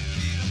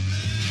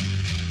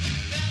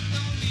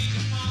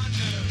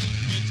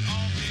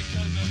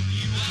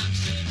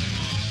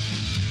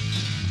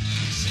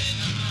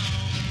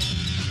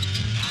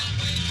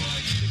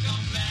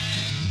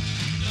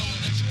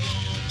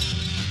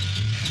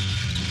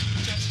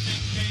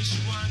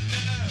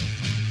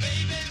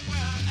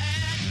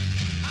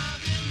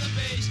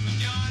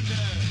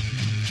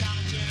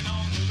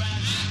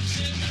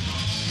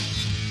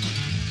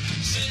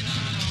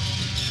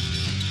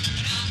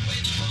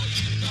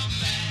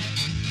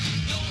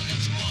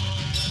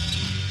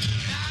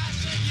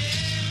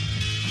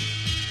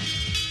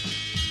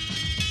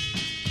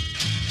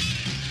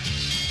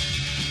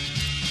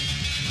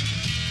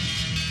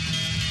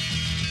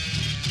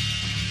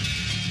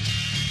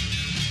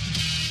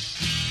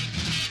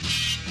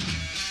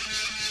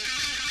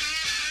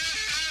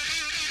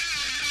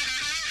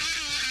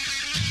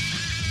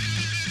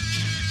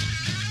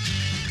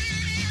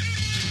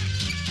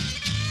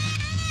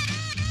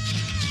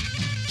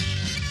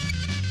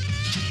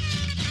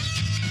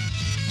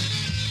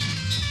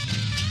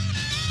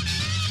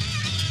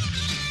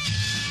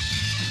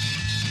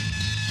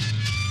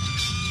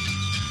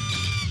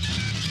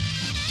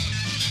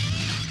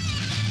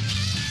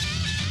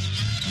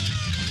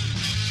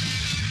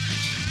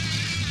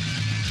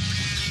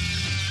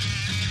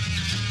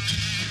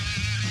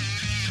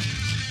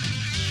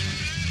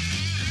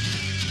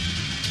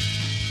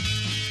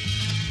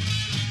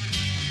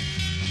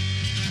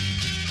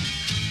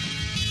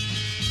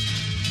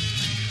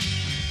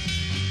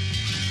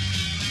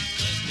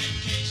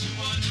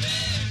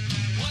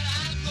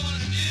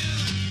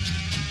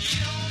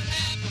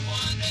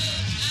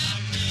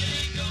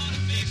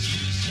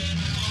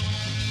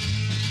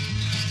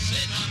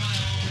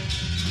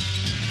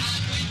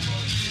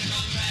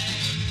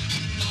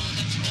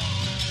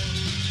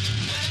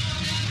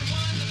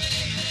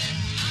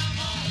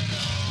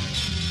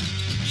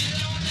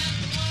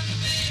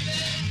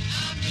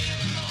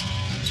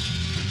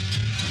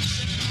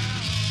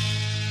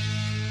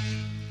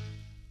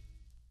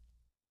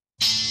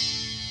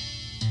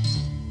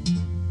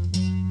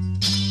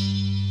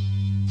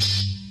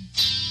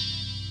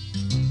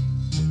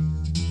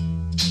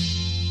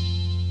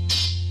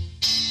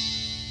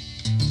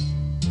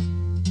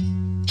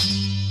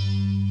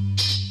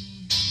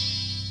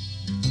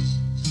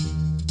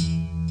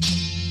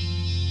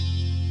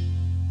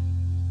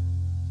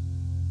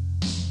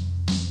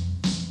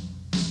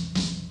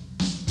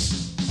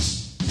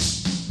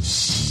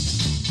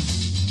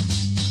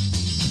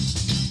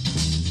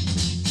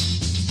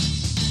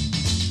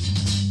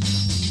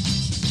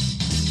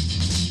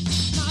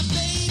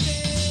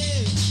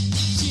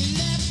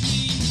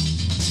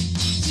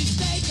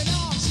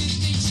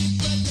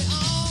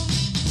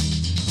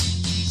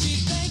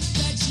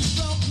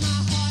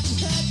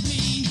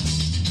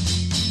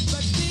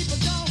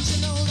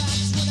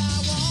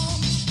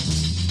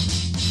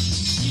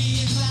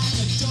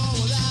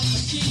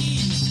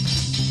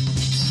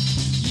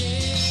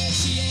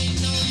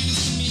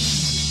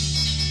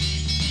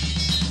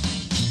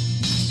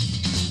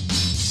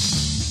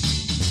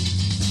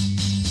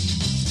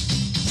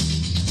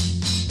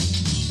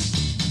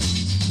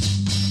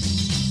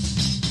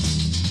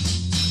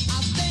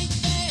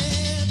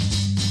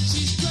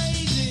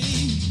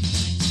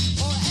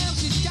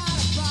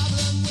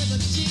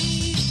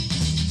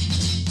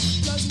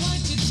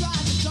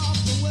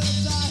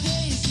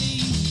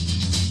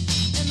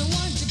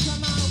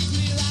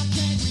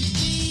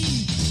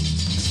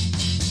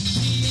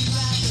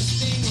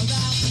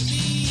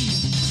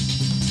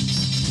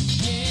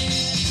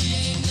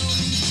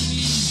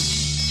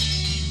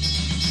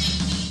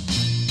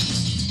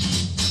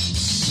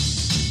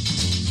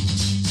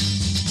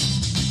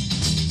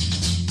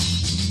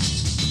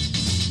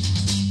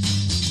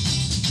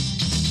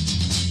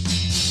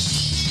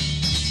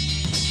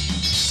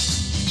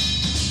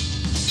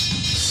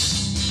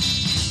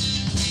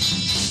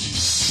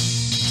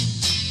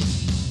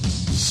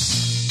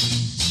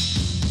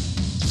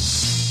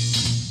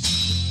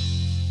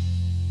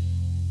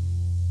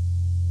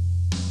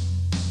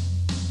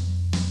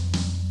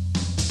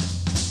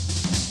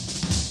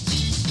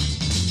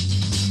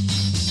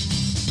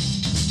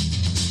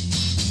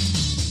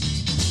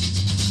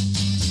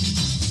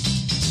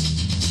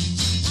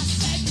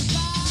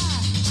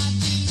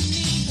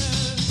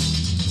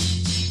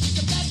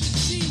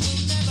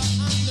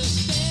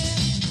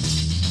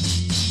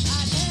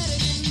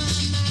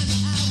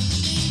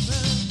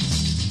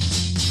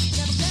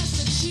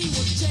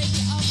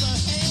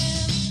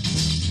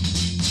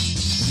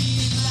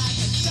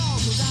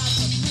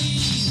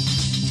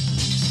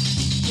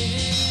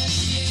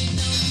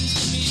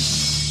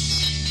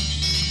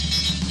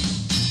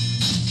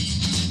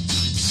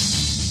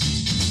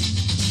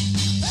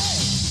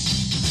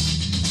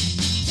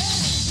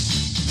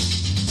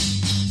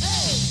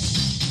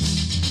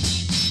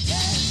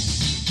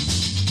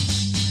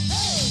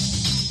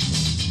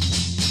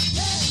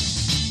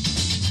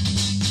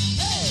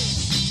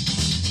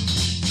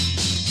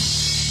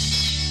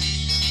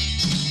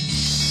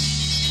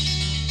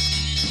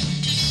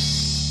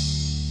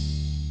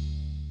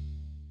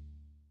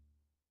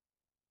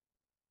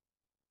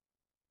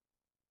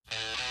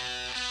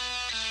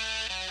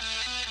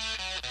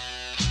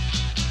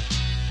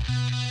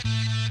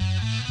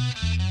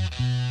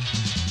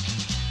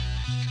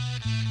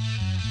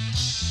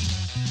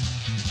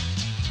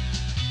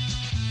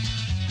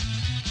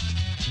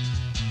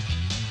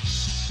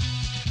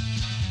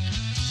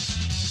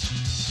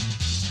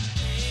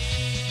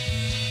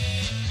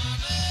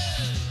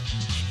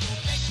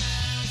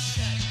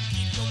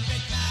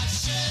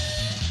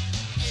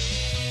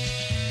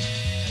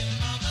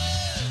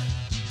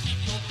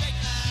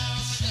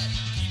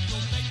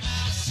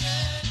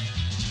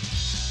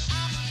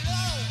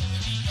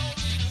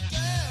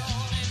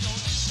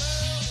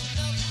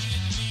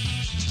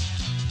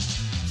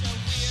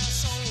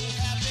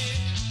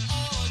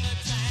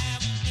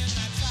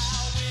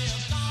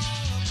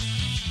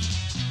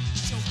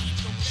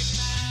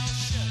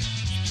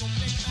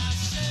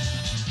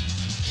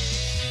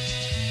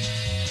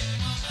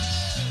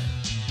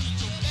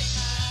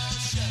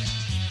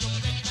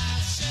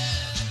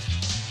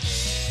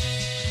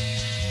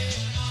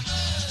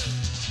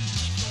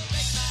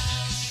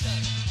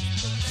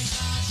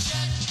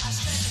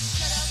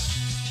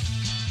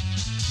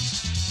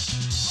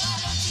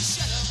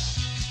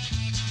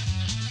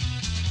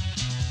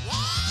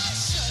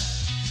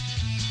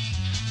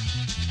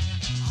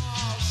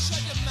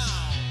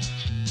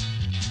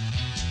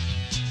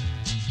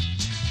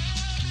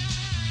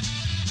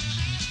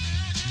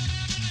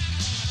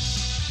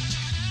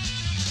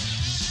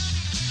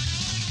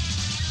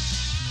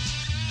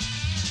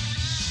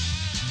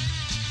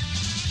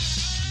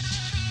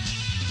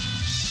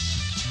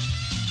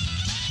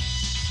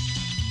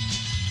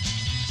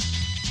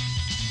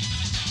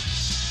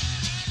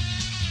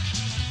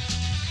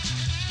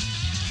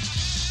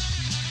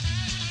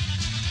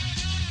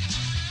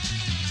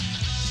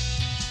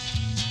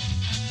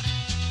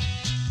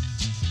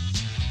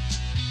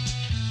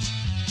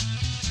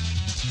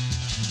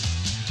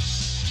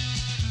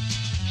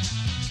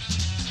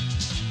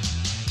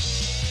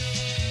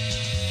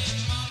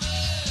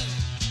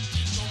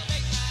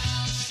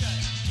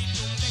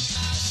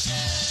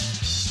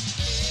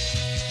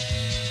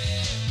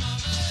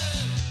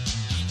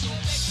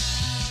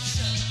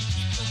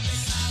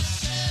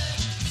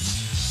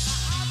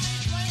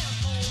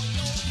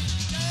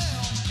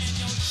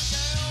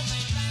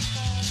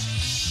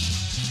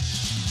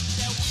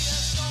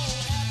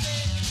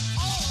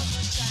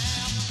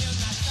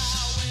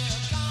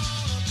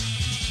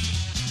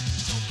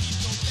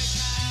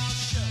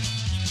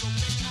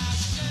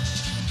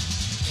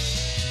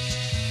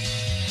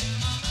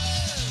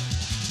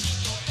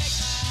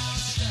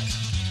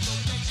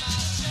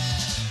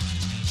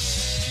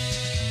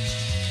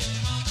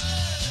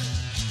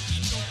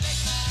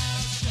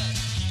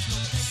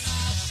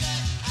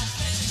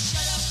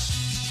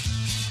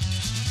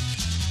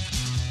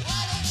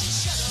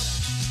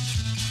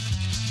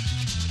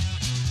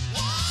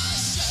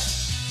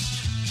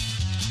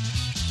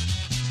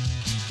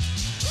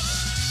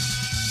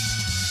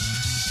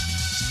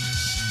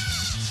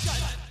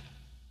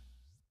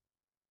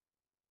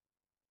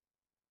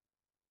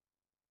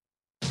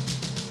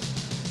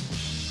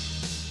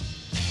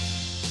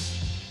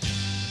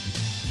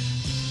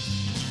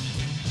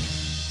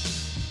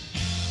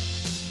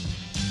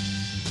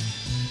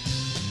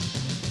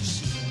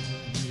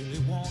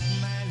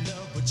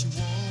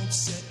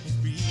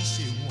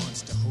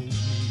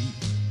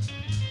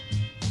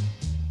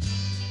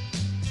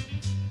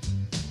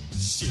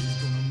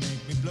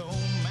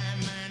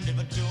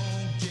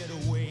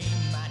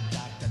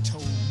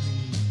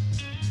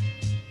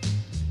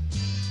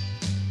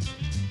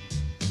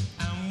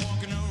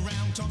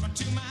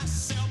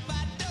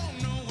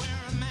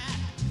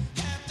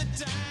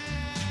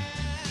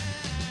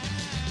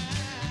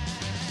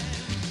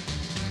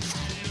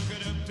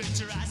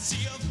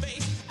see her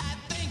face, I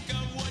think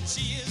of what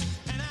she is,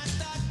 and I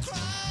start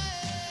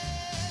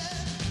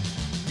crying.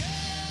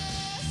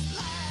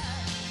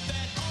 Gaslight,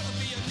 that ought to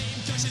be a name,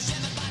 'cause she's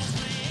everybody's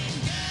flame.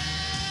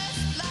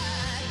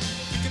 Gaslight,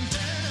 you can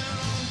turn her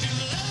on to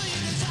the love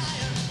you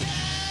desire.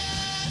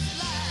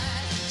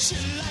 Gaslight,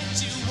 she'll light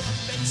you up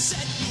and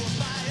set you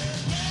afire.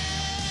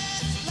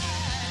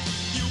 Gaslight,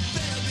 you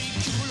better be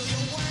cool or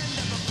you'll wind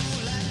up a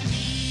fool like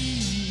me.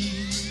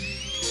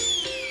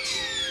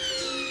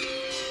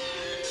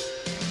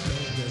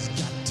 There's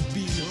got to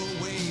be a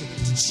way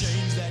to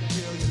change that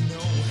girl. You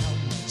know how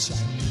much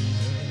I need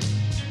her.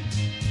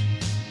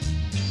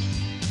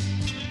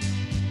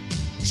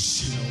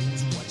 She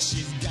knows what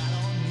she's got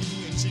on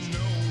me, and she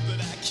knows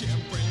that I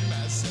can't bring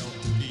myself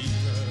to leave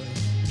her.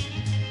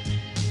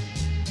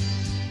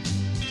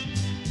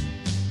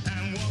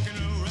 I'm walking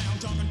around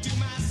talking to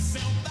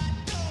myself. I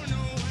don't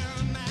know where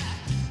I'm at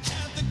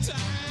half the time.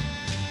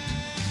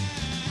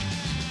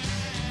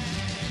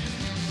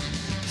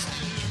 I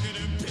look at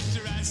her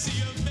picture, I see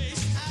her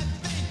face, I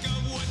think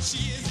of what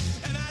she is,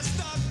 and I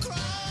start crying.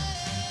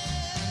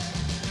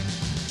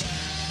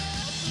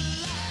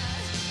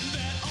 Gaslight,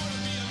 that ought to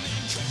be a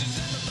name, 'cause it's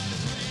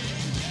everybody's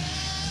flame.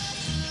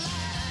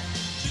 Gaslight,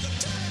 you can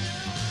turn her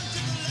on to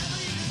the level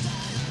you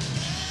desire.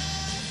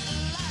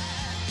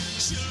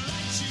 Gaslight, she'll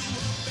light you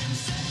up and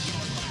set you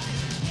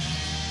afire.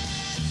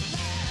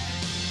 Gaslight,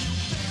 you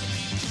better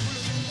be cool or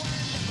you'll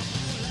wind up a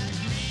fool like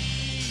me.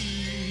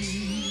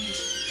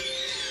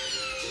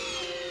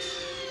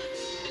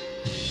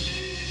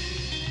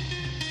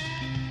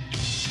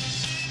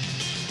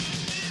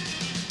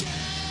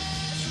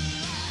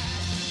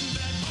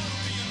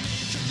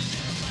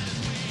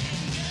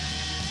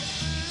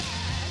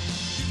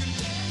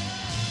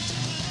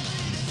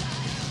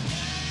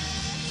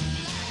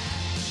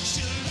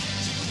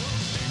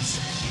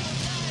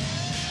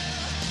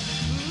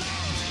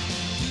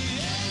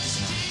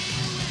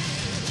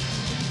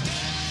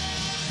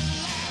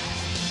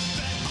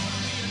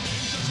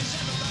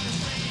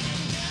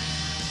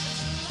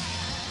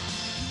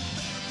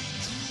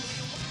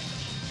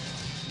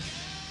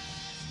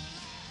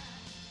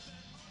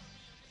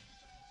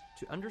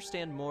 To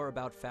understand more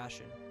about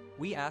fashion,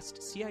 we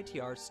asked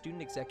CITR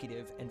student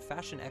executive and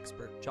fashion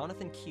expert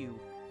Jonathan Q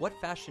what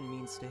fashion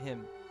means to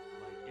him.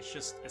 Like, it's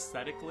just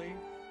aesthetically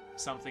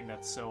something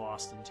that's so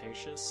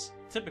ostentatious.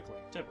 Typically.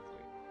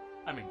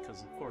 I mean,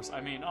 because of course, I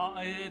mean,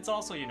 it's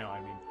also, you know,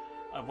 I mean,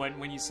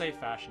 when you say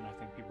fashion, I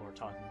think people are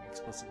talking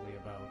explicitly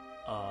about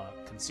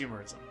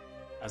consumerism,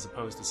 as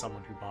opposed to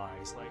someone who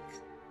buys like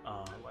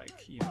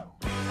you know,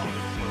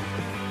 other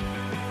clothing.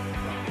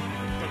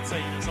 Let's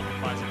say, you know,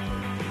 someone buys a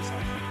clothing for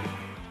yourself.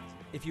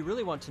 If you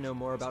really want to know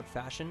more about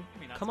fashion,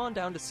 come on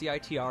down to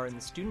CITR in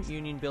the Student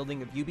Union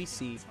building of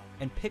UBC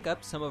and pick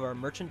up some of our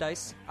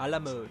merchandise à la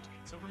mode.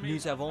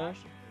 Nous avons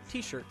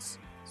t-shirts,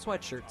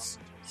 sweatshirts,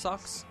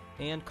 socks,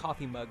 and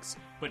coffee mugs.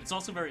 But it's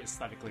also very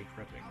aesthetically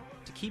gripping.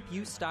 To keep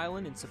you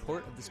styling in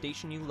support of the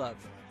station you love.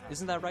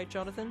 Isn't that right,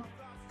 Jonathan?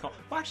 Well,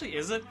 actually,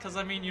 is it? Because,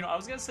 I mean, you know, I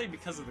was going to say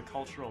because of the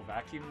cultural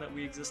vacuum that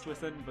we exist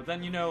within, but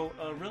then, you know,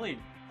 really,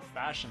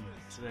 fashion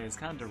today is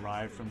kind of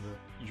derived from the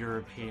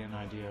European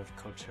idea of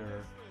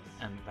couture,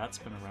 and that's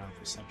been around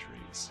for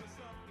centuries.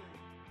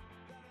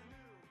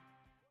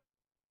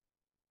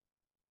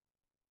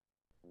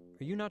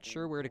 Are you not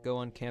sure where to go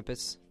on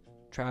campus?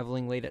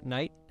 Traveling late at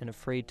night and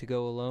afraid to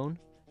go alone?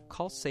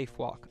 Call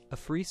SafeWalk, a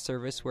free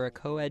service where a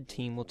co-ed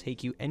team will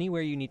take you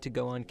anywhere you need to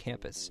go on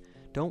campus.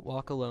 Don't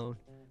walk alone.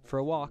 For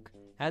a walk,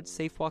 add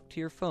SafeWalk to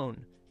your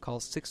phone. Call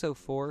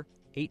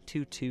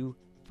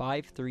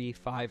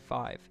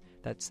 604-822-5355.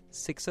 That's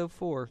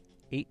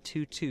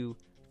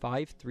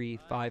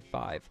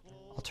 604-822-5355.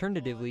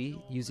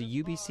 Alternatively, use a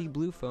UBC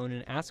Blue phone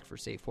and ask for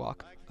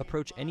SafeWalk.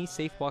 Approach any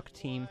SafeWalk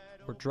team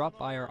or drop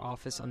by our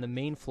office on the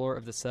main floor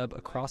of the sub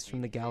across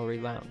from the gallery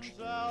lounge.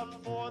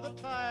 Out for the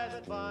tie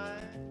that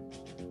binds,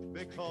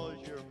 because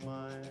you're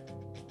mine,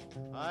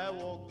 I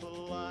walk the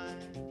line.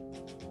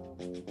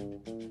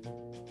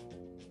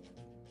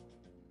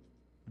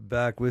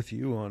 Back with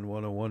you on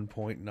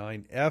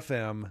 101.9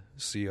 FM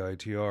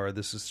CITR.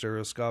 This is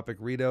Stereoscopic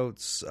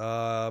Readouts.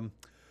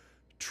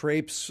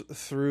 Traipse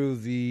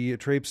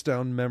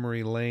down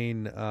memory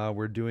lane.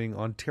 We're doing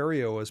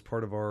Ontario as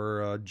part of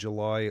our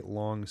July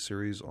long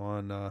series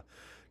on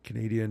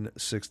Canadian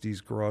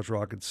 60s garage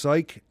rock and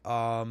psych.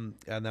 And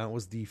that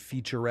was the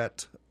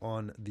featurette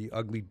on the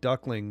Ugly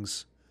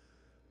Ducklings.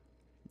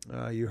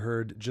 You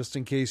heard, just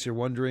in case you're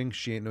wondering,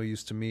 She Ain't No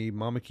Use to Me,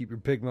 Mama Keep Your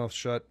Pig Mouth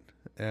Shut,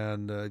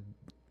 and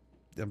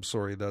I'm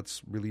sorry,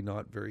 that's really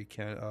not very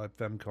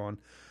femcon.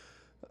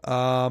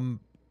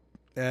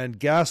 And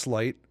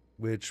Gaslight,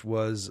 which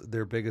was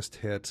their biggest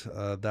hit,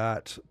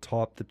 that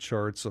topped the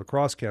charts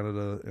across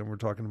Canada, and we're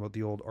talking about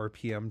the old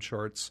RPM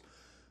charts,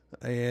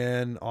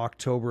 in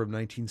October of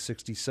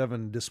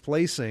 1967,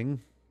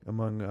 displacing,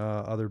 among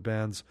other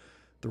bands,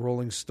 the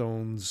Rolling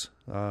Stones'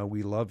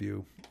 We Love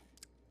You.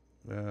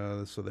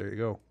 So there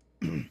you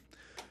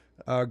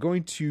go.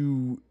 Going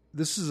to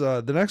this is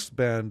the next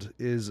band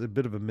is a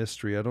bit of a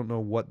mystery. I don't know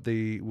what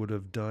they would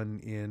have done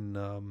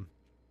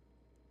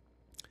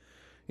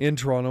in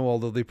Toronto,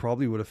 although they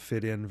probably would have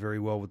fit in very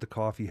well with the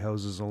coffee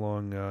houses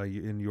along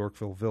in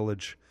Yorkville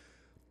Village,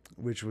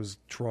 which was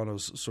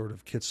Toronto's sort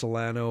of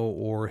Kitsilano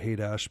or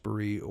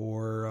Haight-Ashbury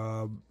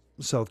or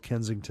South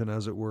Kensington,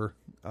 as it were,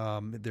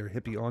 their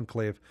hippie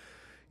enclave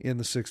in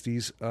the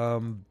 60s.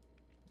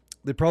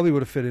 They probably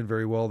would have fit in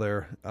very well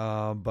there,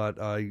 but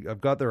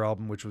I've got their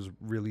album, which was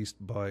re-released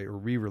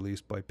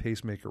by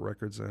Pacemaker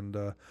Records, and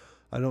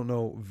I don't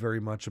know very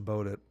much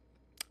about it,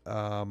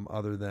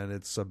 other than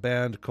it's a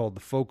band called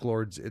the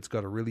Folklords. It's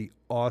got a really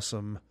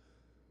awesome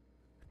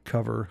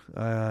cover,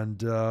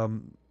 and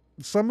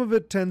some of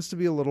it tends to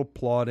be a little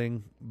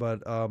plodding,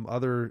 but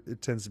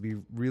it tends to be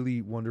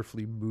really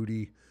wonderfully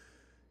moody.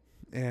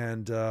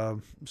 And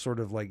sort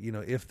of like,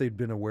 if they'd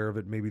been aware of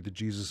it, maybe the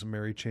Jesus and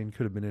Mary chain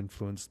could have been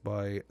influenced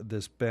by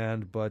this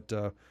band. But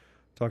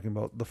talking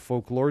about the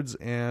Folklords,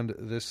 and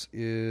this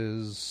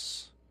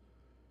is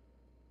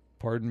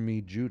Pardon Me,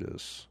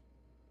 Judas.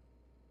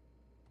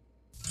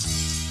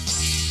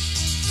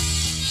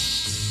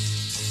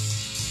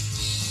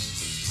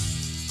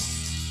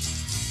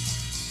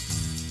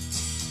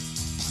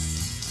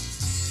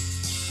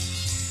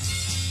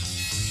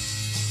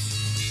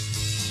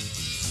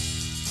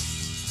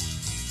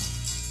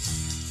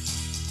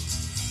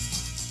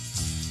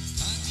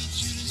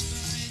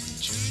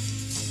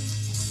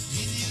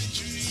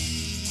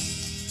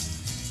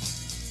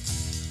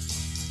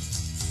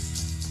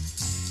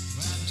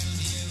 Well,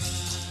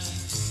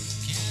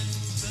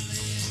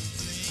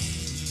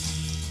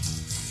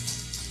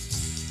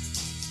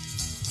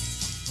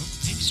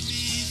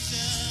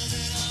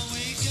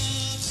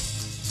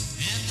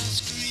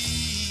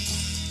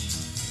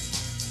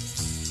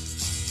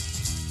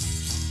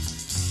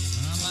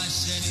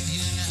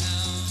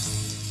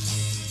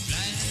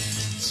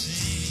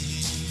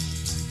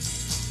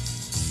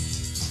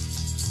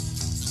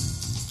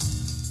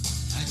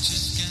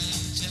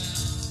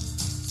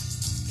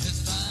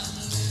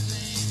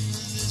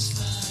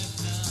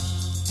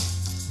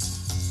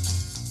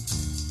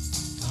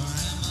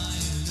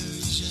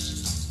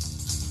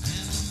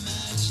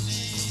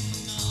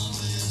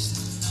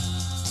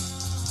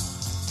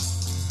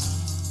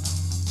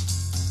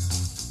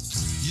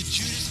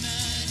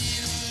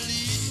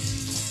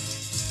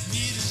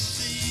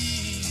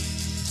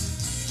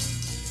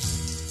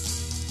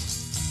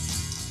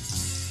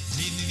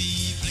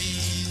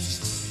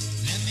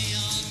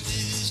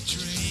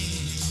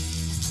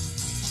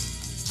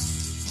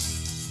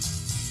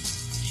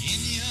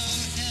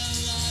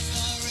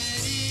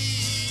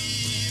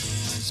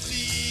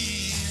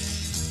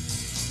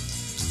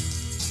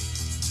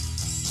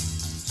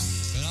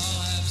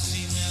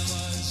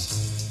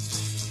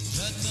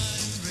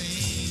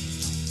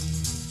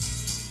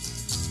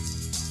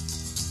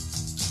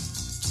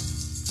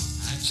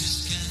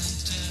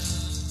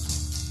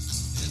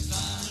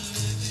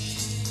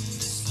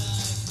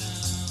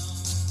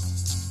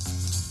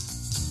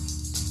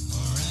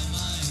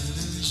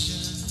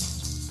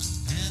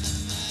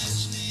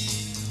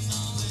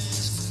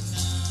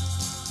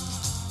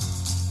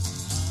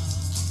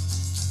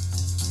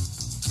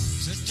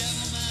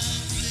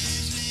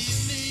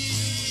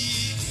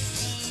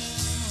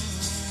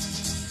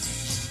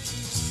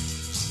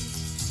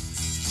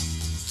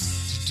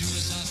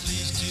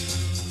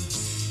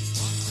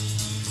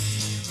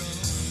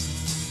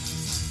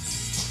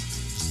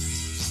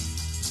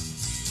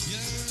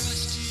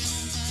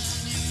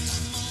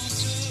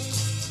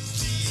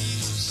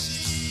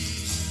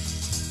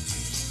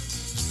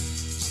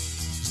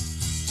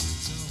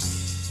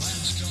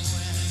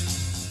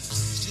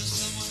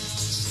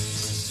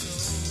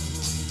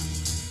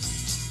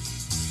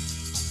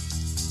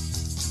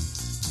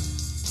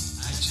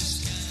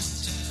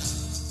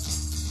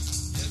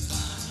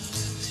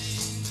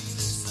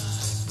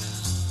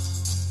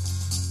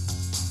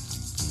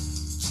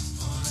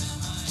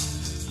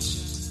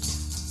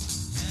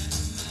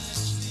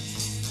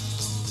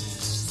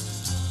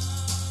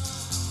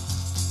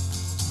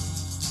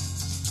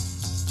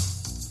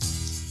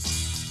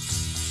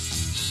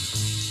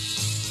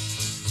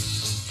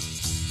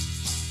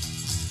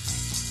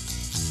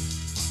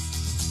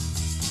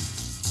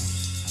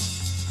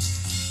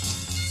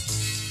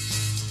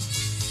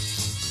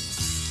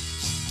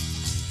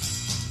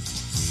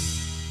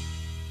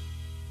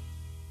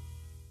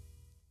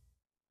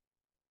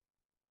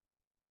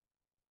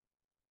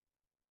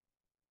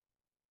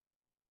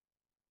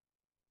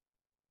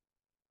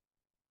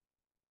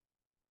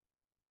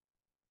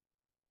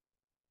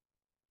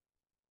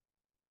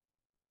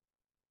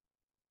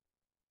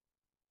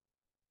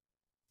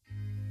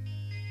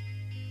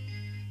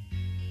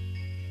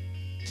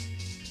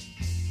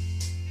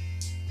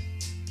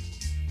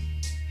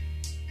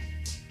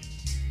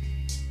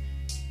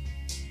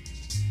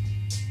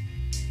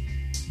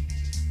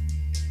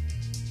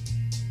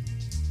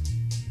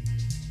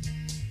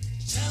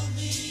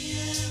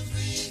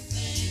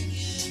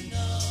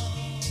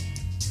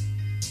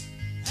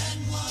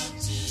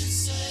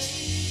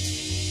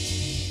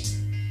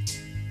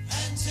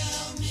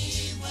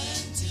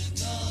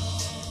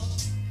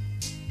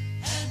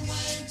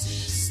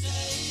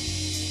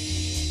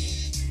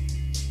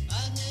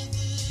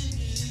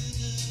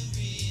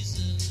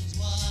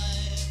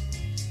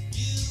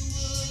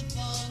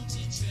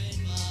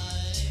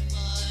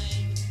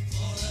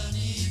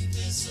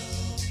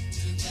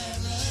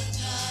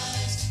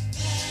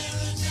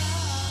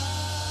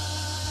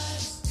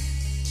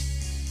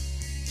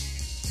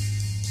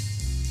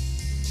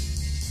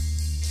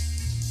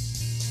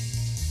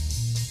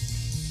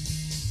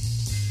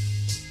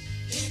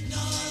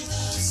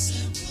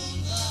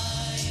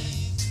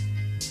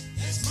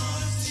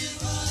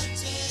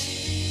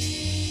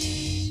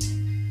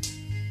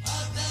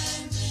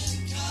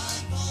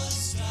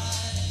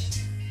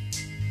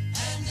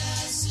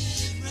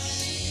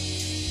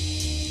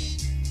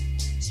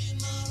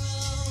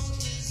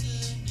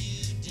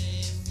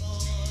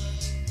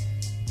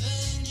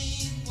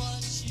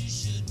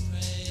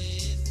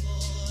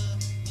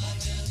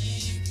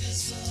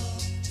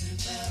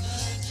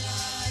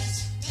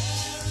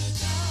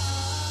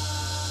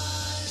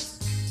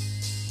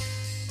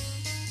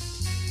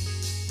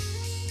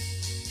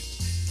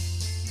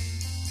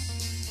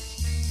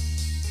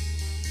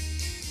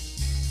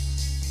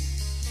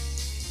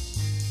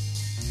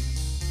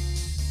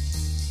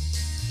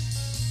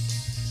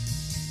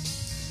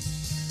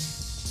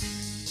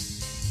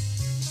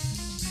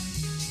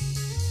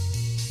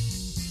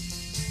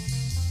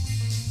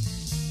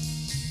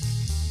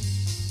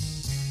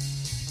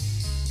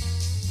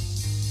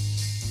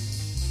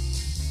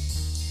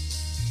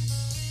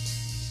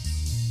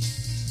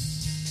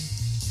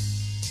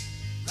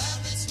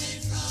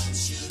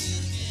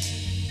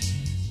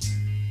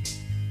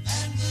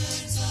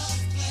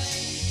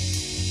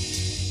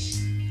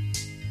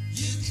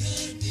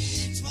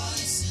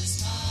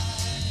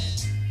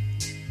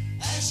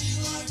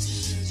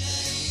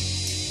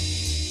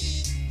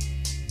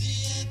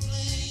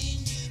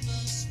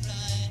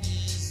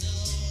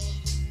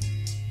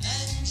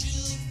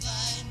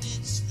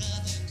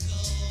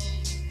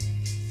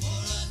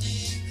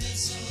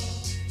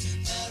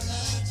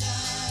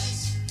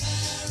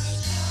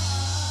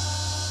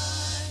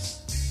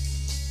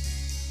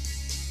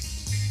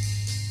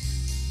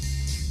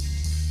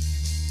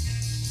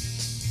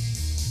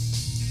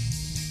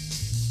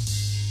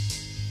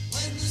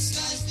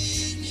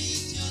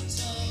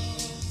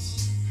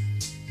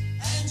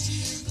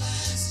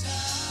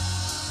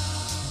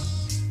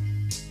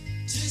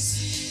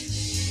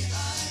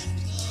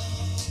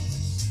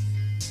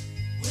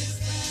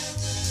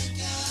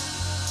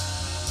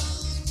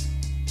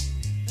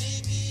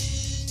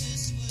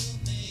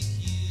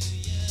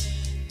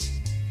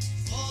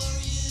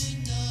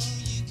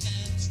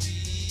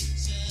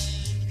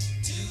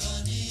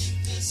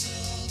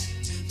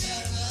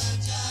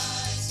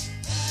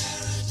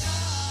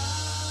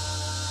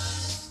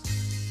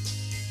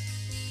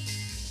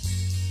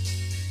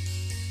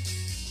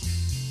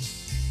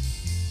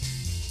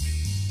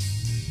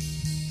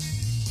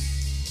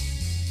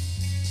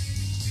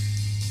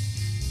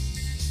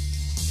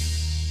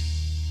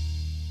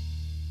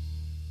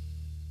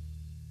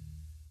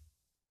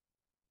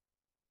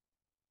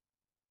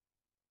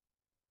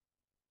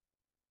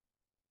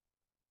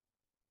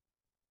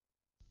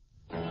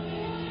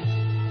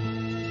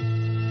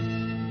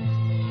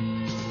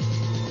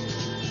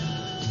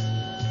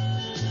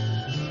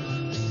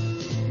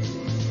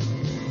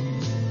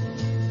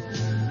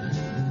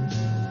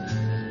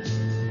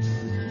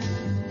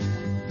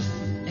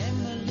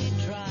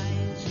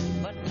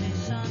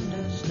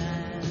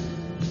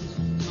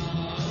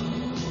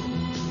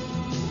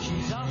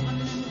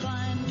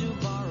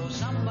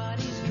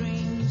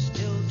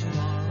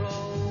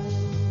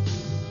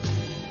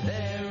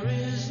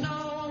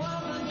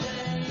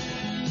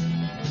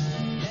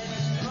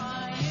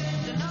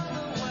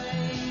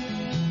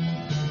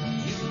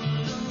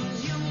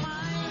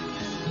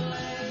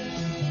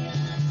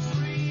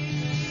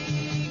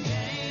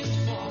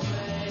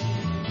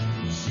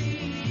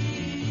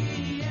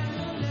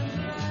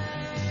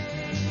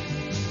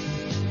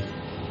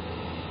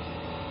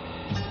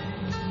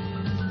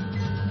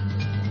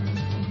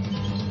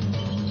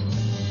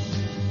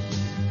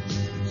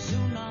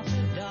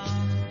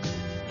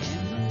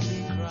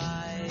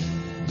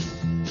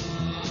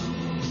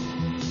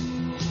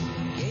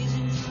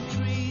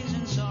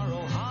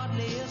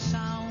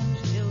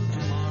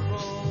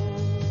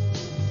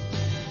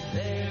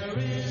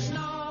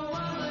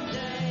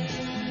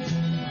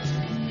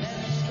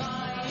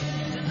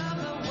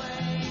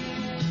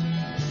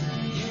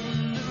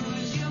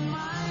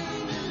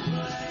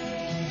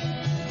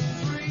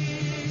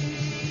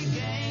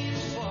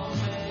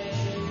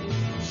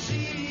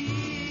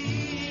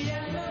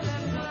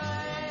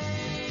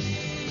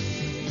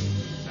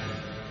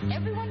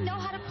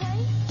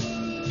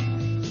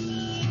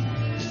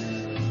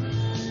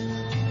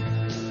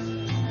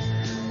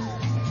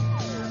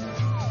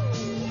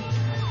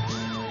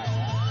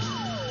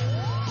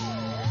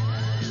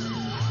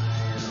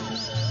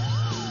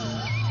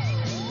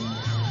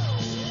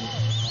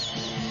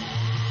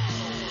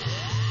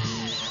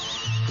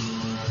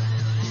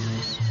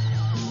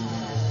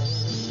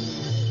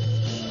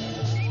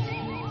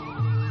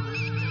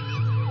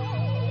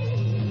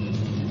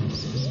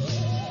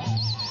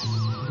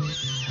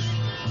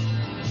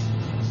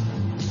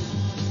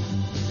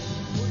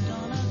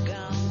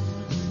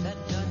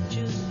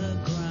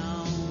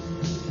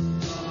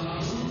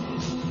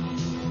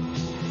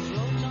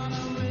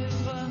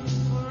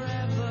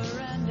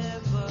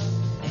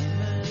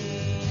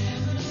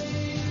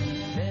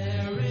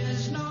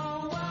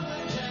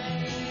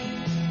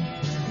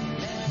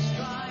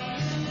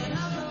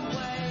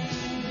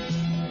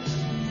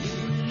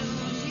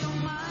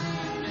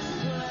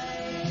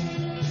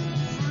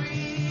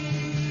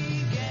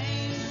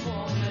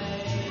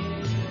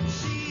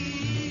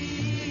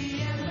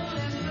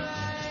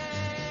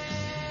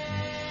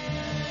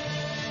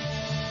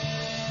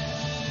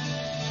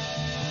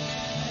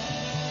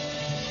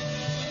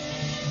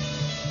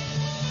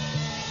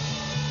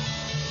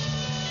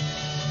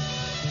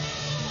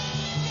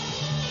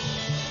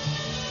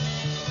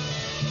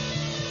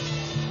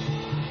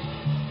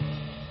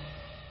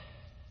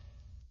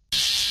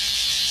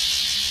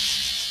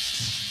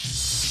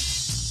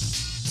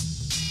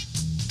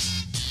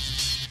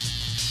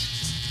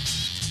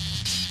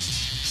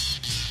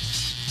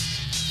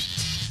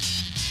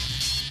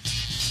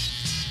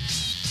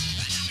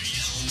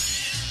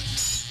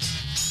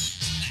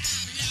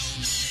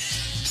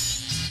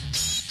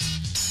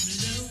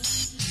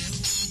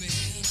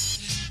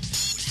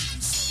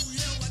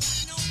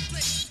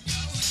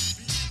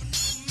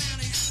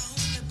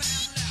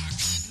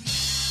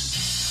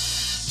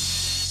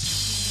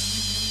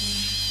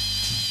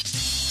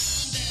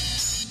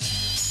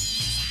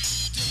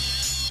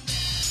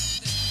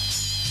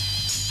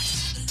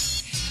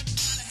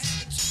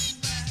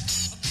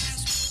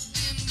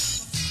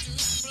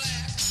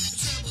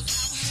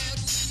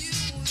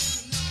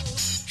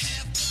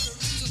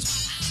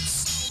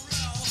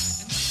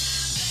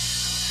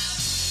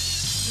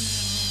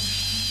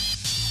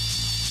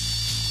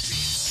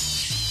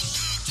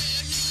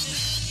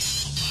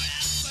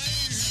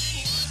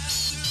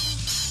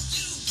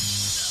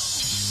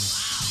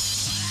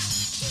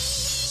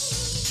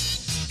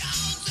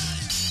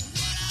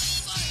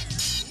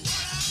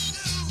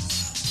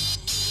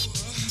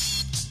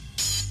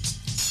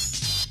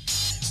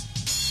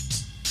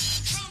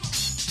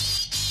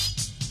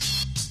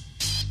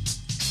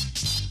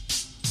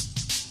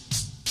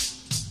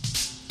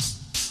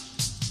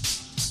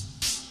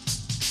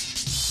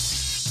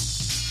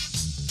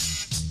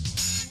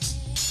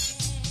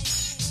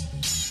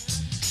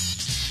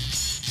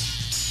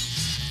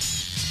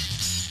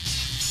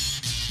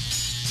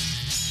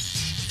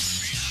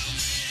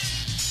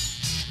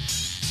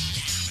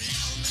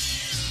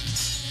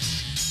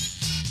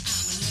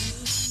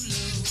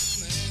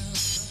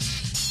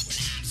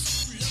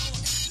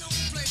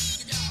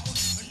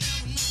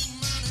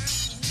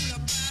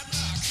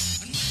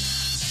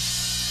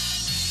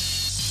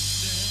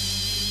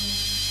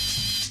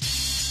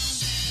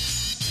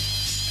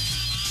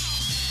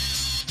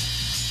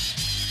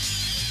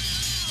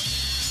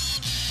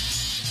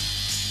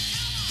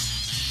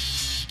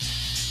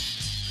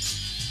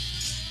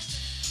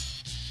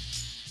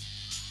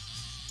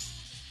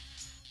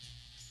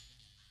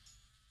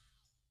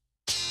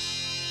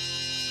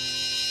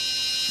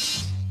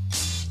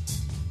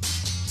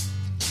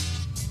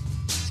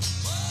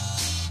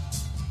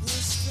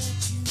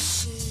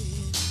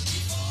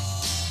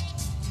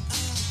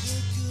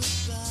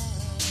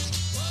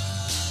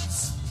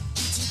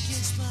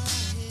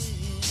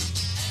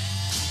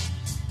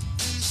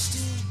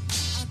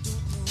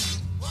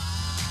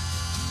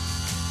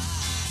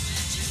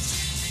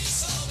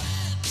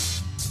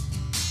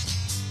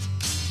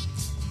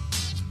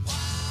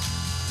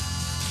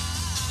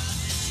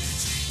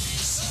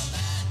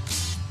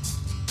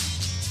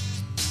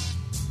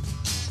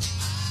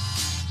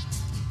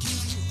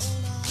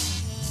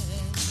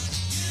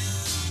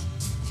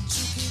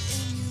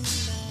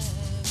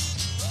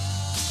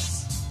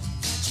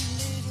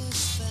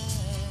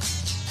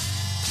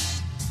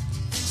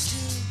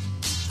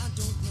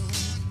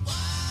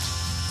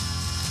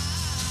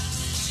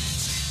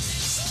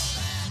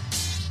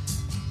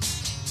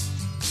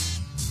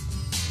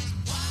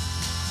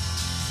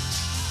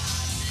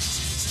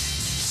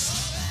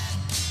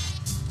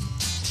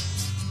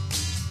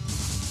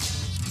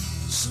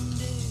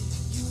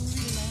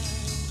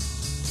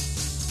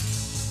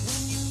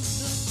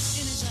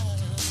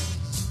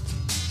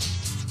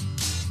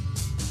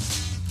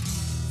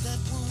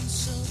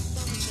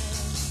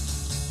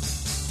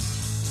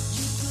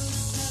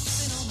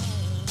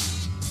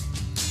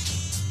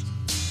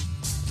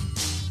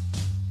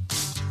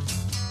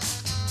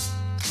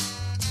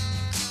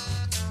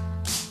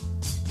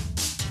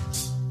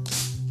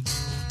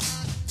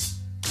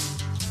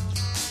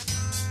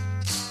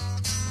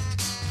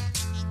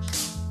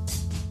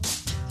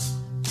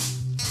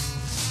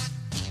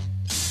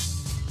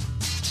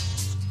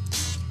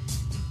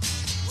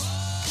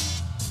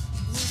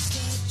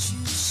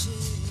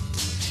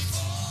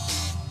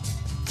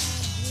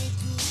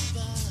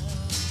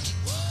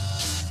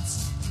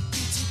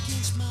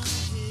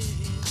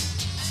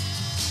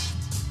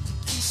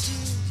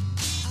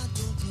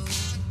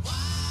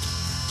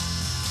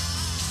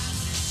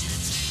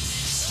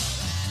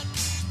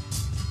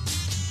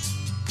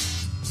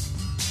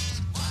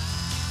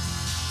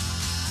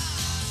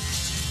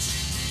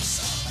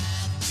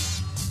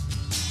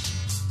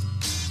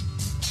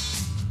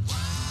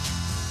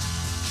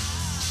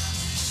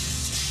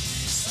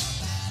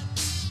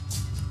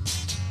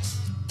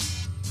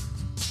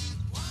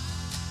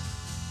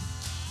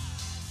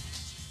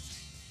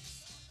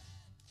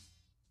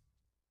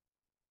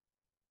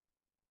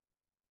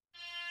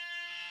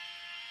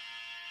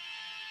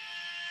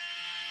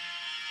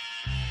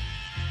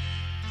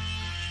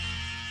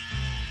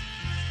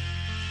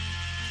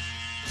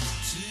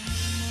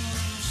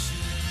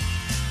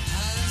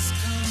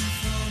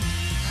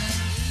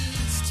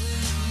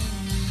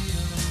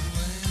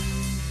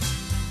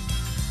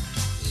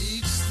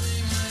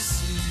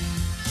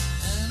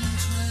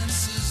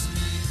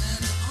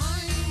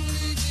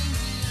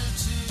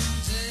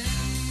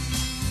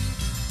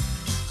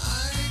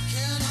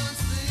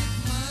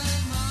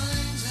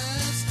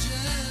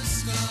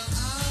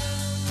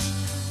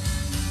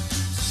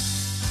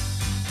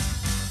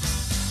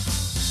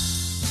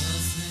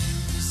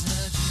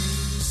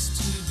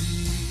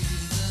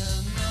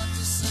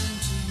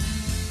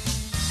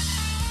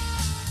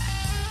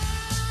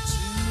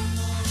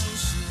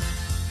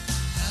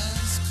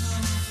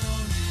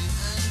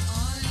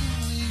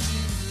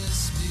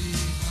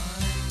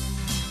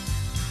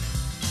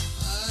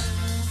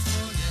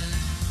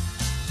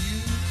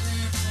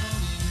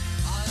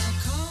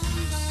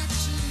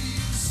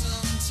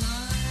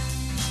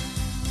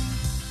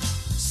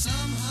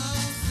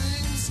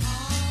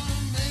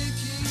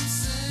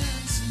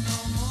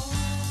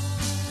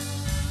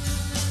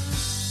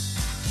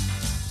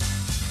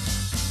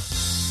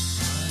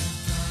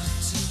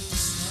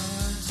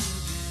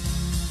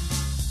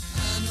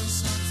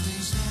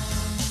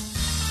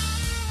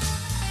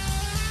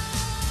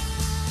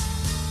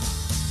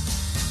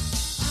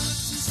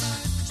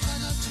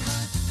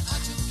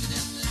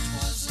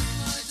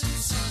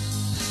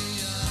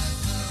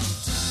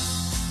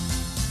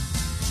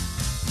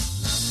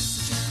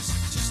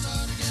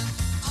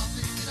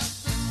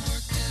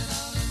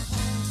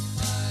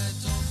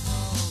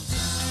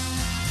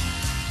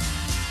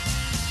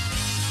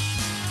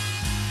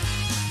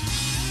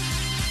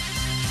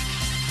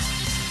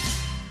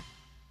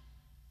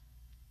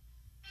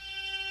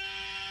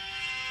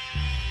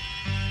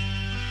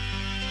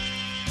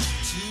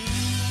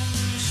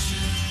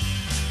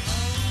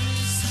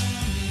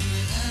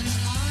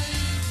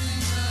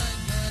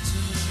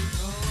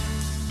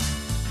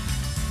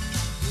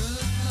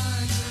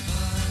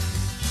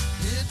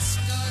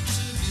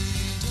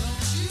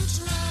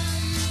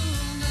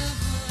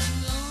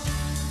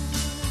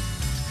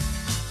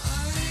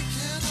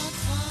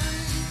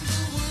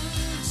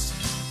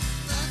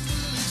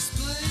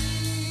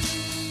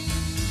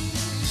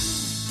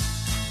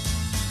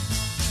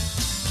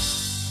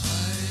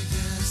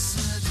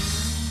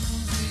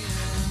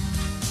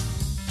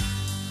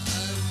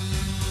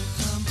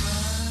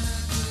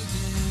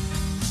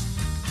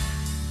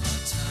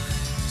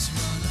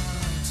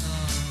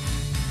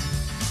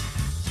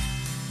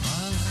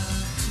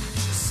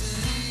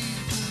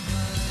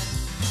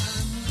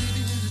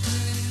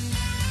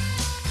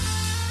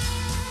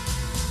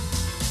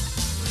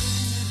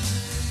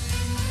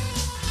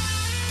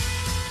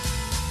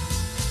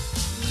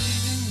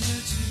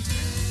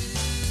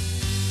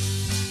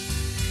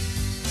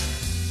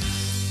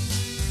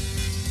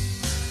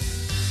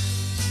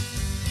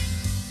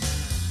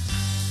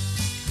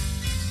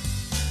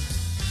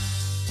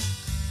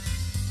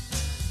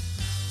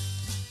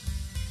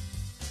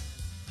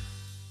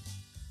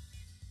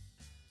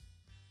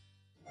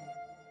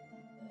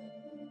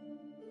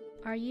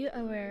 Are You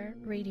Aware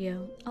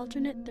Radio,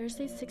 alternate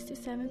Thursdays 6 to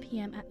 7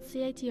 p.m. at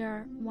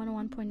CITR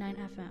 101.9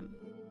 FM.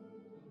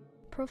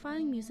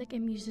 Profiling music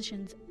and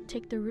musicians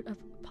take the route of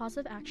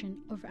positive action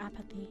over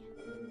apathy.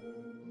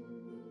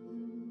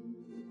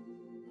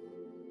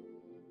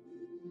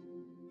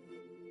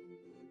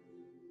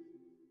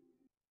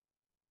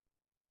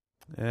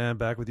 And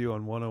back with you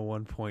on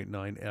 101.9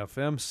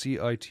 FM,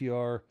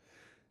 CITR.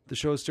 The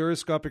show is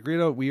Stereoscopic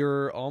Radio. We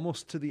are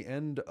almost to the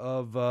end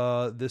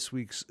of this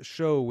week's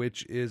show,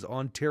 which is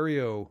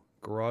Ontario,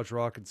 Garage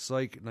Rock and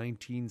Psych,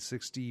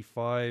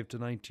 1965 to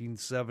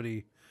 1970.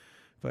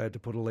 If I had to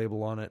put a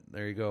label on it,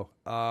 there you go.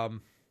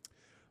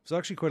 It's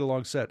actually quite a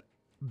long set.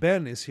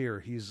 Ben is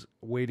here. He's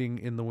waiting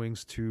in the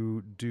wings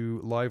to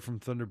do Live from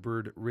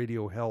Thunderbird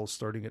Radio Hell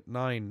starting at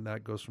 9.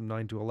 That goes from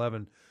 9 to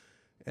 11.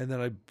 And then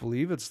I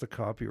believe it's the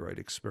Copyright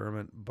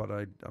Experiment, but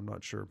I'm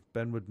not sure.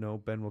 Ben would know.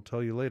 Ben will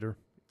tell you later.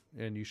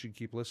 And you should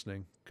keep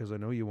listening because I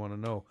know you want to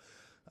know.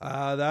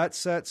 That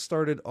set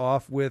started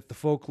off with the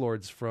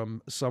Folklords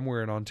from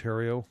somewhere in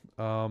Ontario.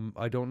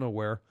 I don't know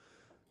where.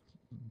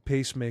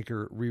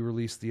 Pacemaker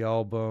re-released the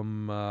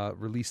album,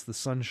 Release the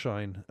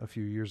Sunshine a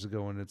few years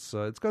ago, and it's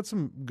got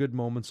some good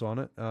moments on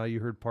it.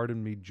 You heard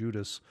Pardon Me,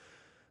 Judas.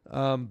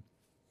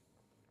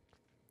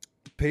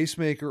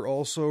 Pacemaker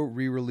also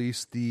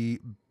re-released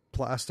the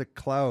Plastic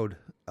Cloud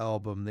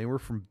album. They were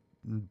from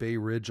Bay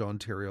Ridge,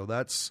 Ontario.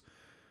 That's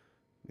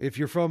if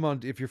you're from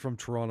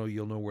Toronto,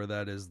 you'll know where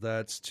that is.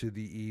 That's to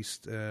the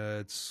east.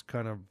 It's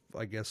kind of,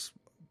 I guess,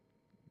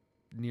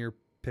 near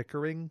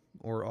Pickering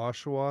or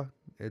Oshawa.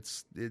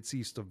 It's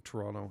east of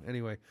Toronto.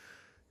 Anyway,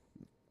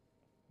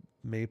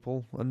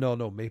 Maple.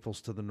 No,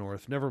 Maple's to the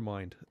north. Never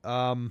mind.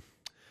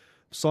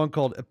 Song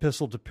called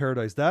Epistle to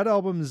Paradise. That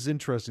album is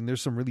interesting.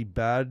 There's some really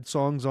bad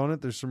songs on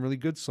it. There's some really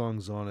good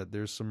songs on it.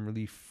 There's some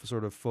really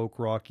sort of folk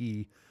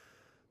rocky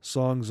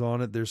songs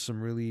on it. There's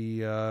some really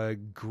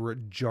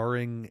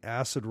jarring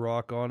acid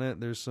rock on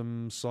it. There's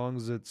some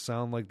songs that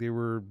sound like they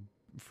were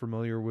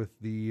familiar with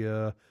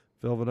the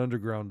Velvet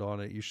Underground on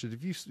it. You should,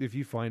 if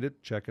you find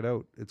it, check it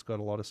out. It's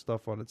got a lot of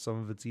stuff on it. Some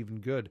of it's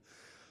even good.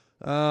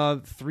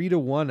 3 to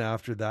 1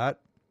 after that.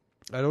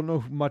 I don't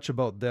know much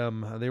about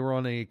them. They were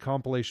on a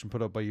compilation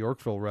put out by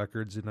Yorkville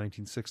Records in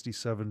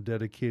 1967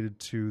 dedicated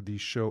to the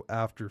show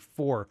After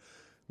 4,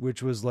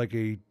 which was like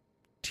a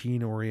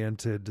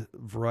teen-oriented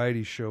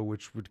variety show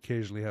which would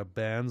occasionally have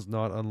bands,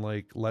 not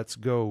unlike Let's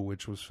Go,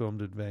 which was filmed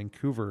in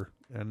Vancouver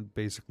and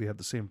basically had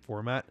the same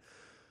format.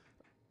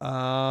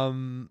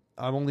 I'm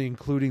only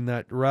including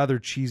that rather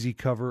cheesy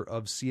cover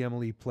of See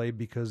Emily Play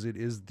because it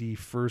is the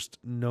first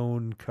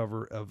known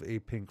cover of a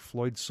Pink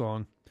Floyd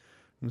song.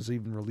 It was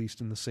even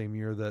released in the same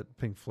year that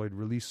Pink Floyd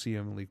released See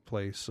Emily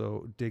Play,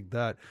 so dig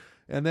that.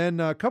 And then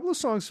a couple of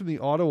songs from the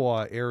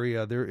Ottawa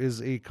area. There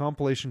is a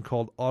compilation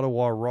called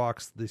Ottawa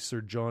Rocks, the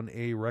Sir John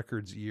A.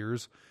 Records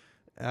years.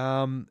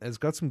 It's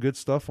got some good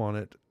stuff on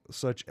it,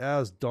 such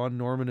as Don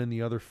Norman and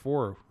the Other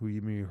Four, who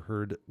you may have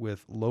heard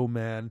with Low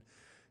Man,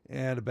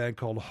 and a band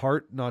called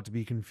Heart, not to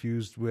be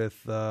confused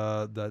with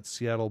that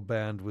Seattle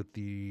band with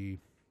the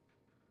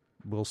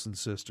Wilson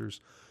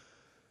sisters.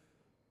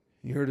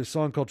 You heard a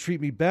song called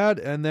Treat Me Bad,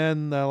 and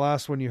then the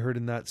last one you heard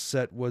in that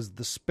set was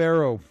The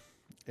Sparrow,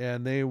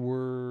 and they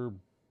were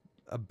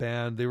a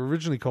band. They were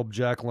originally called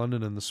Jack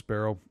London and The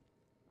Sparrow.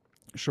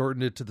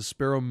 Shortened it to The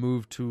Sparrow,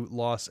 moved to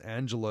Los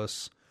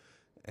Angeles,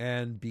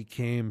 and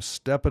became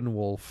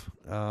Steppenwolf.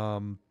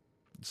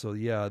 So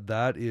yeah,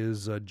 that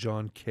is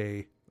John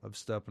Kay of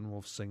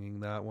Steppenwolf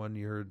singing that one.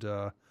 You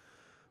heard,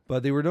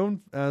 but they were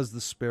known as The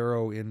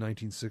Sparrow in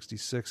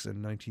 1966 and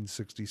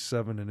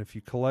 1967, and if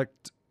you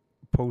collect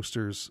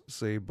posters,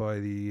 say by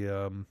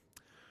the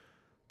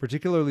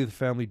particularly the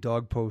Family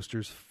Dog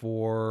posters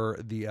for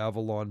the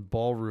Avalon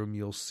Ballroom,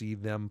 you'll see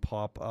them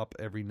pop up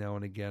every now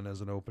and again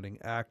as an opening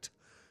act.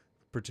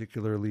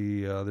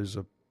 Particularly, there's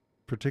a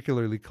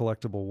particularly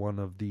collectible one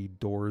of the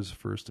Doors'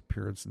 first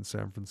appearance in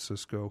San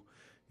Francisco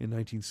in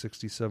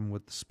 1967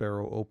 with the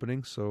Sparrow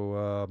opening.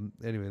 So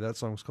anyway, that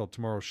song was called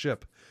Tomorrow's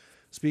Ship.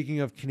 Speaking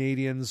of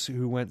Canadians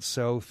who went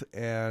south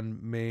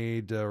and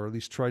made, or at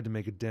least tried to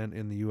make a dent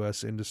in the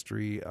U.S.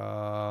 industry,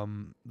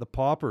 the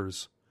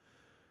Poppers,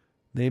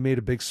 they made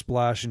a big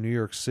splash in New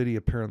York City,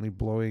 apparently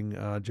blowing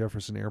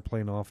Jefferson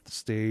Airplane off the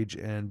stage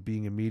and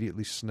being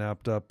immediately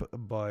snapped up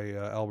by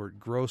Albert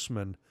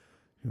Grossman,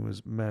 who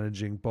was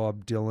managing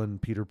Bob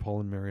Dylan, Peter, Paul,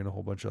 and Mary, and a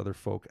whole bunch of other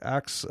folk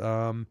acts.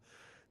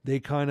 They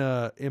kind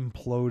of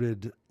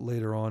imploded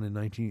later on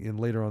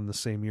later on the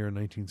same year in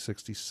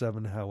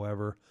 1967,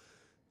 however.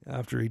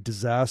 After a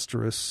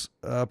disastrous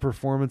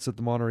performance at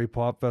the Monterey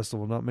Pop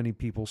Festival. Not many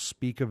people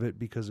speak of it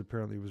because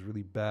apparently it was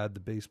really bad.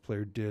 The bass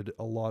player did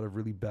a lot of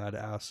really bad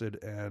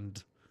acid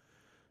and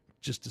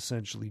just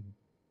essentially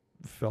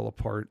fell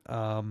apart.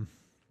 And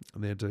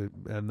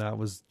that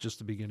was just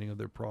the beginning of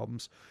their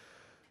problems.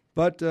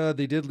 But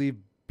they did leave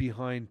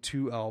behind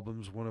 2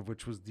 albums, one of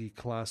which was the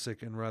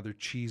classic and rather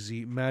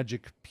cheesy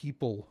Magic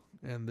People,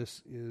 and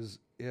this is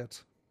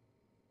it.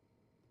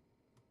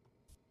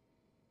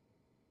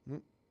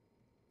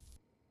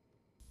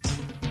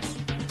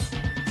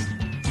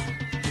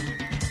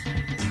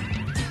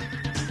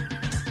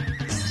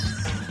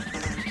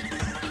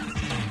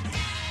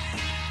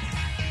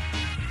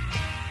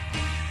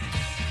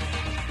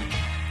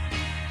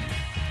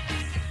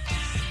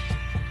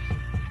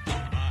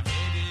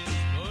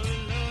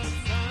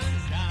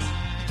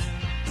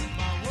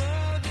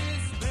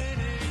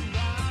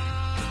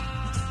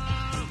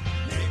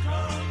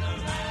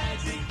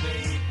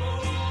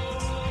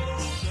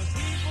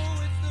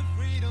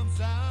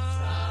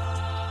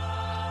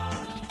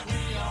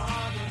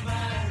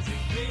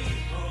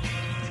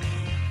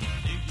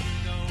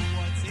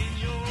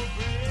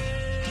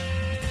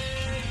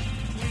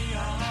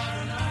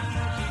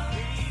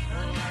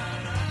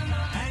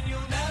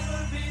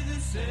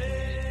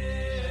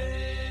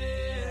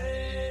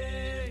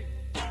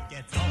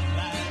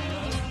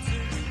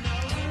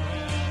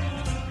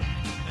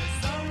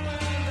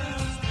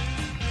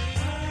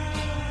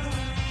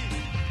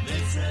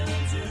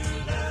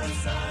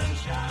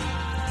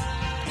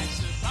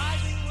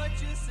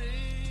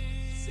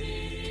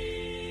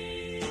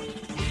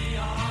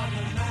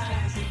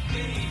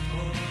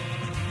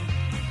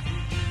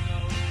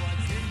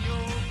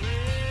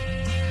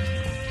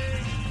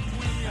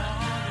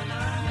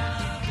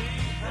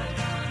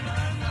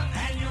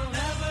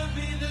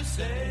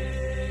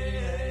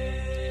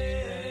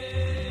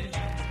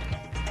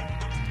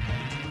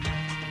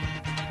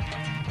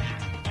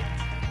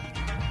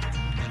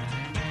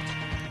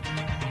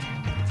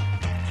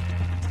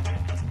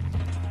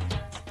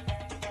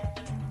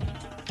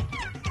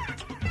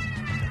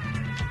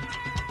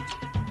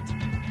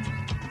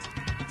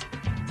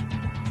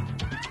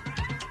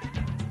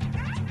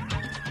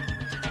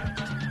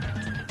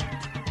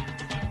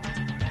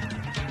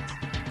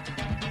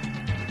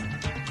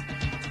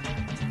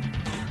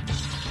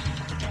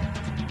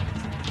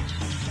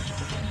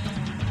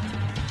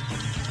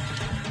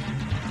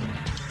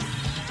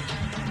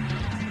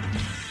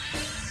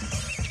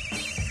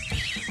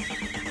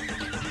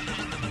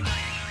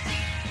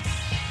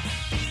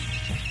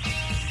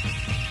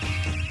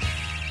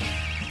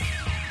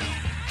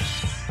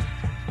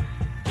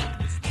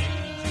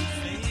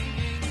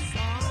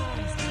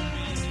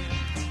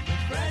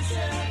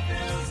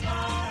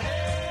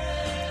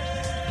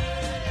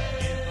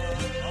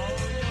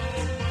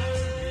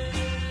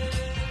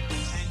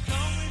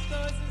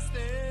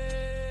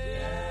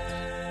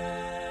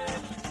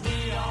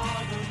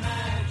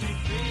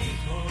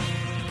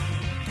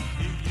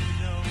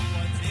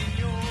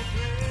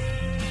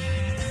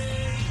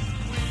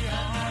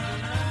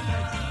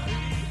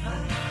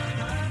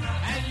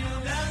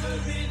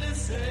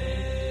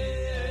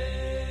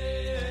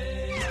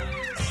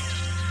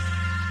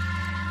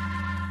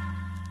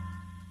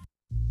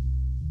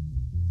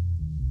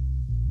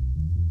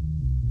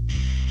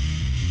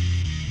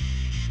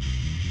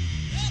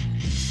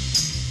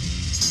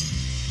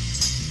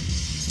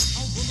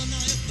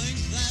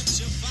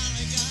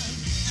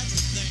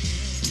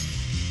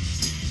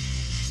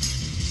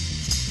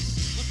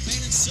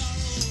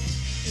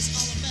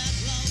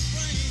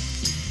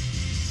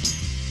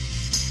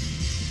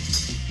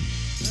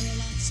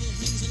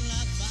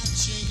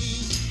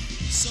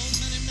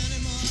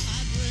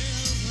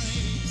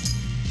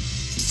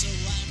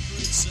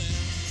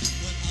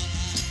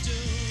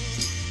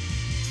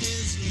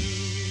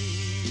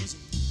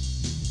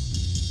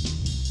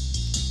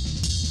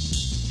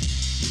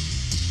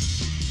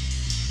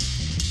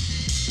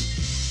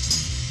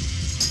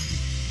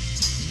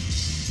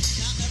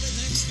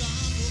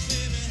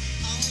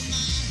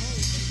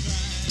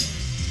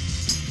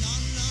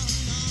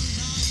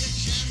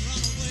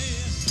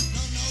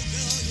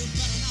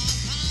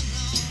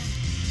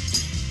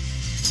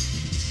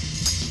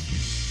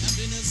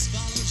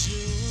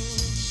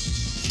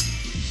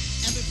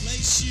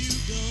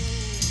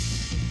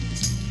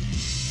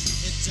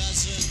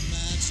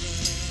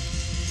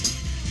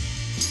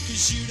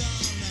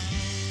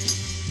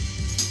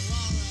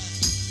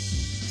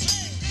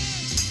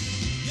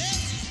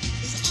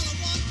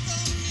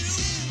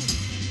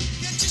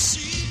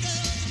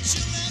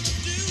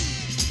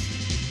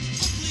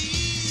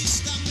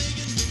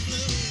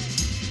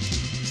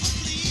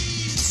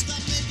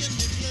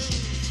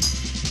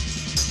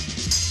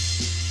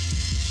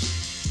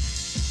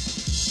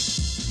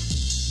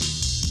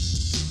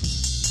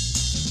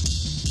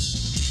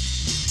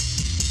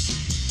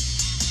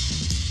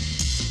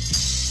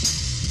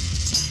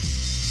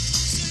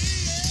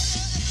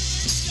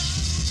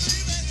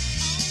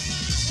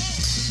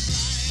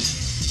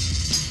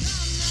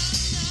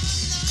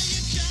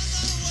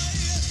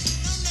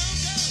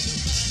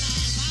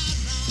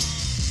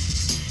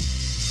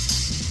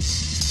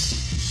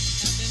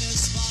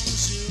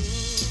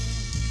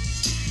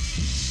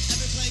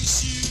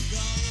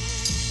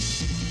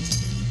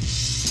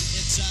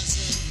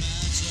 doesn't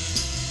matter,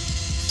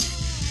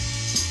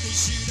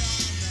 'cause you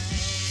don't know.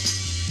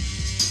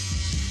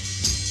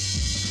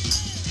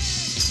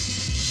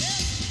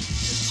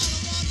 And all I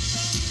want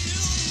from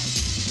you,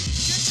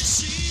 can't you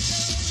see,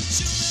 girl, that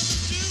you'll never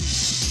do?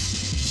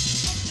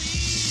 Oh,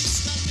 please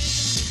stop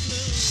making me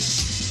blue.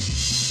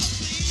 Oh,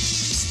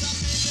 please stop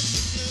making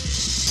me blue.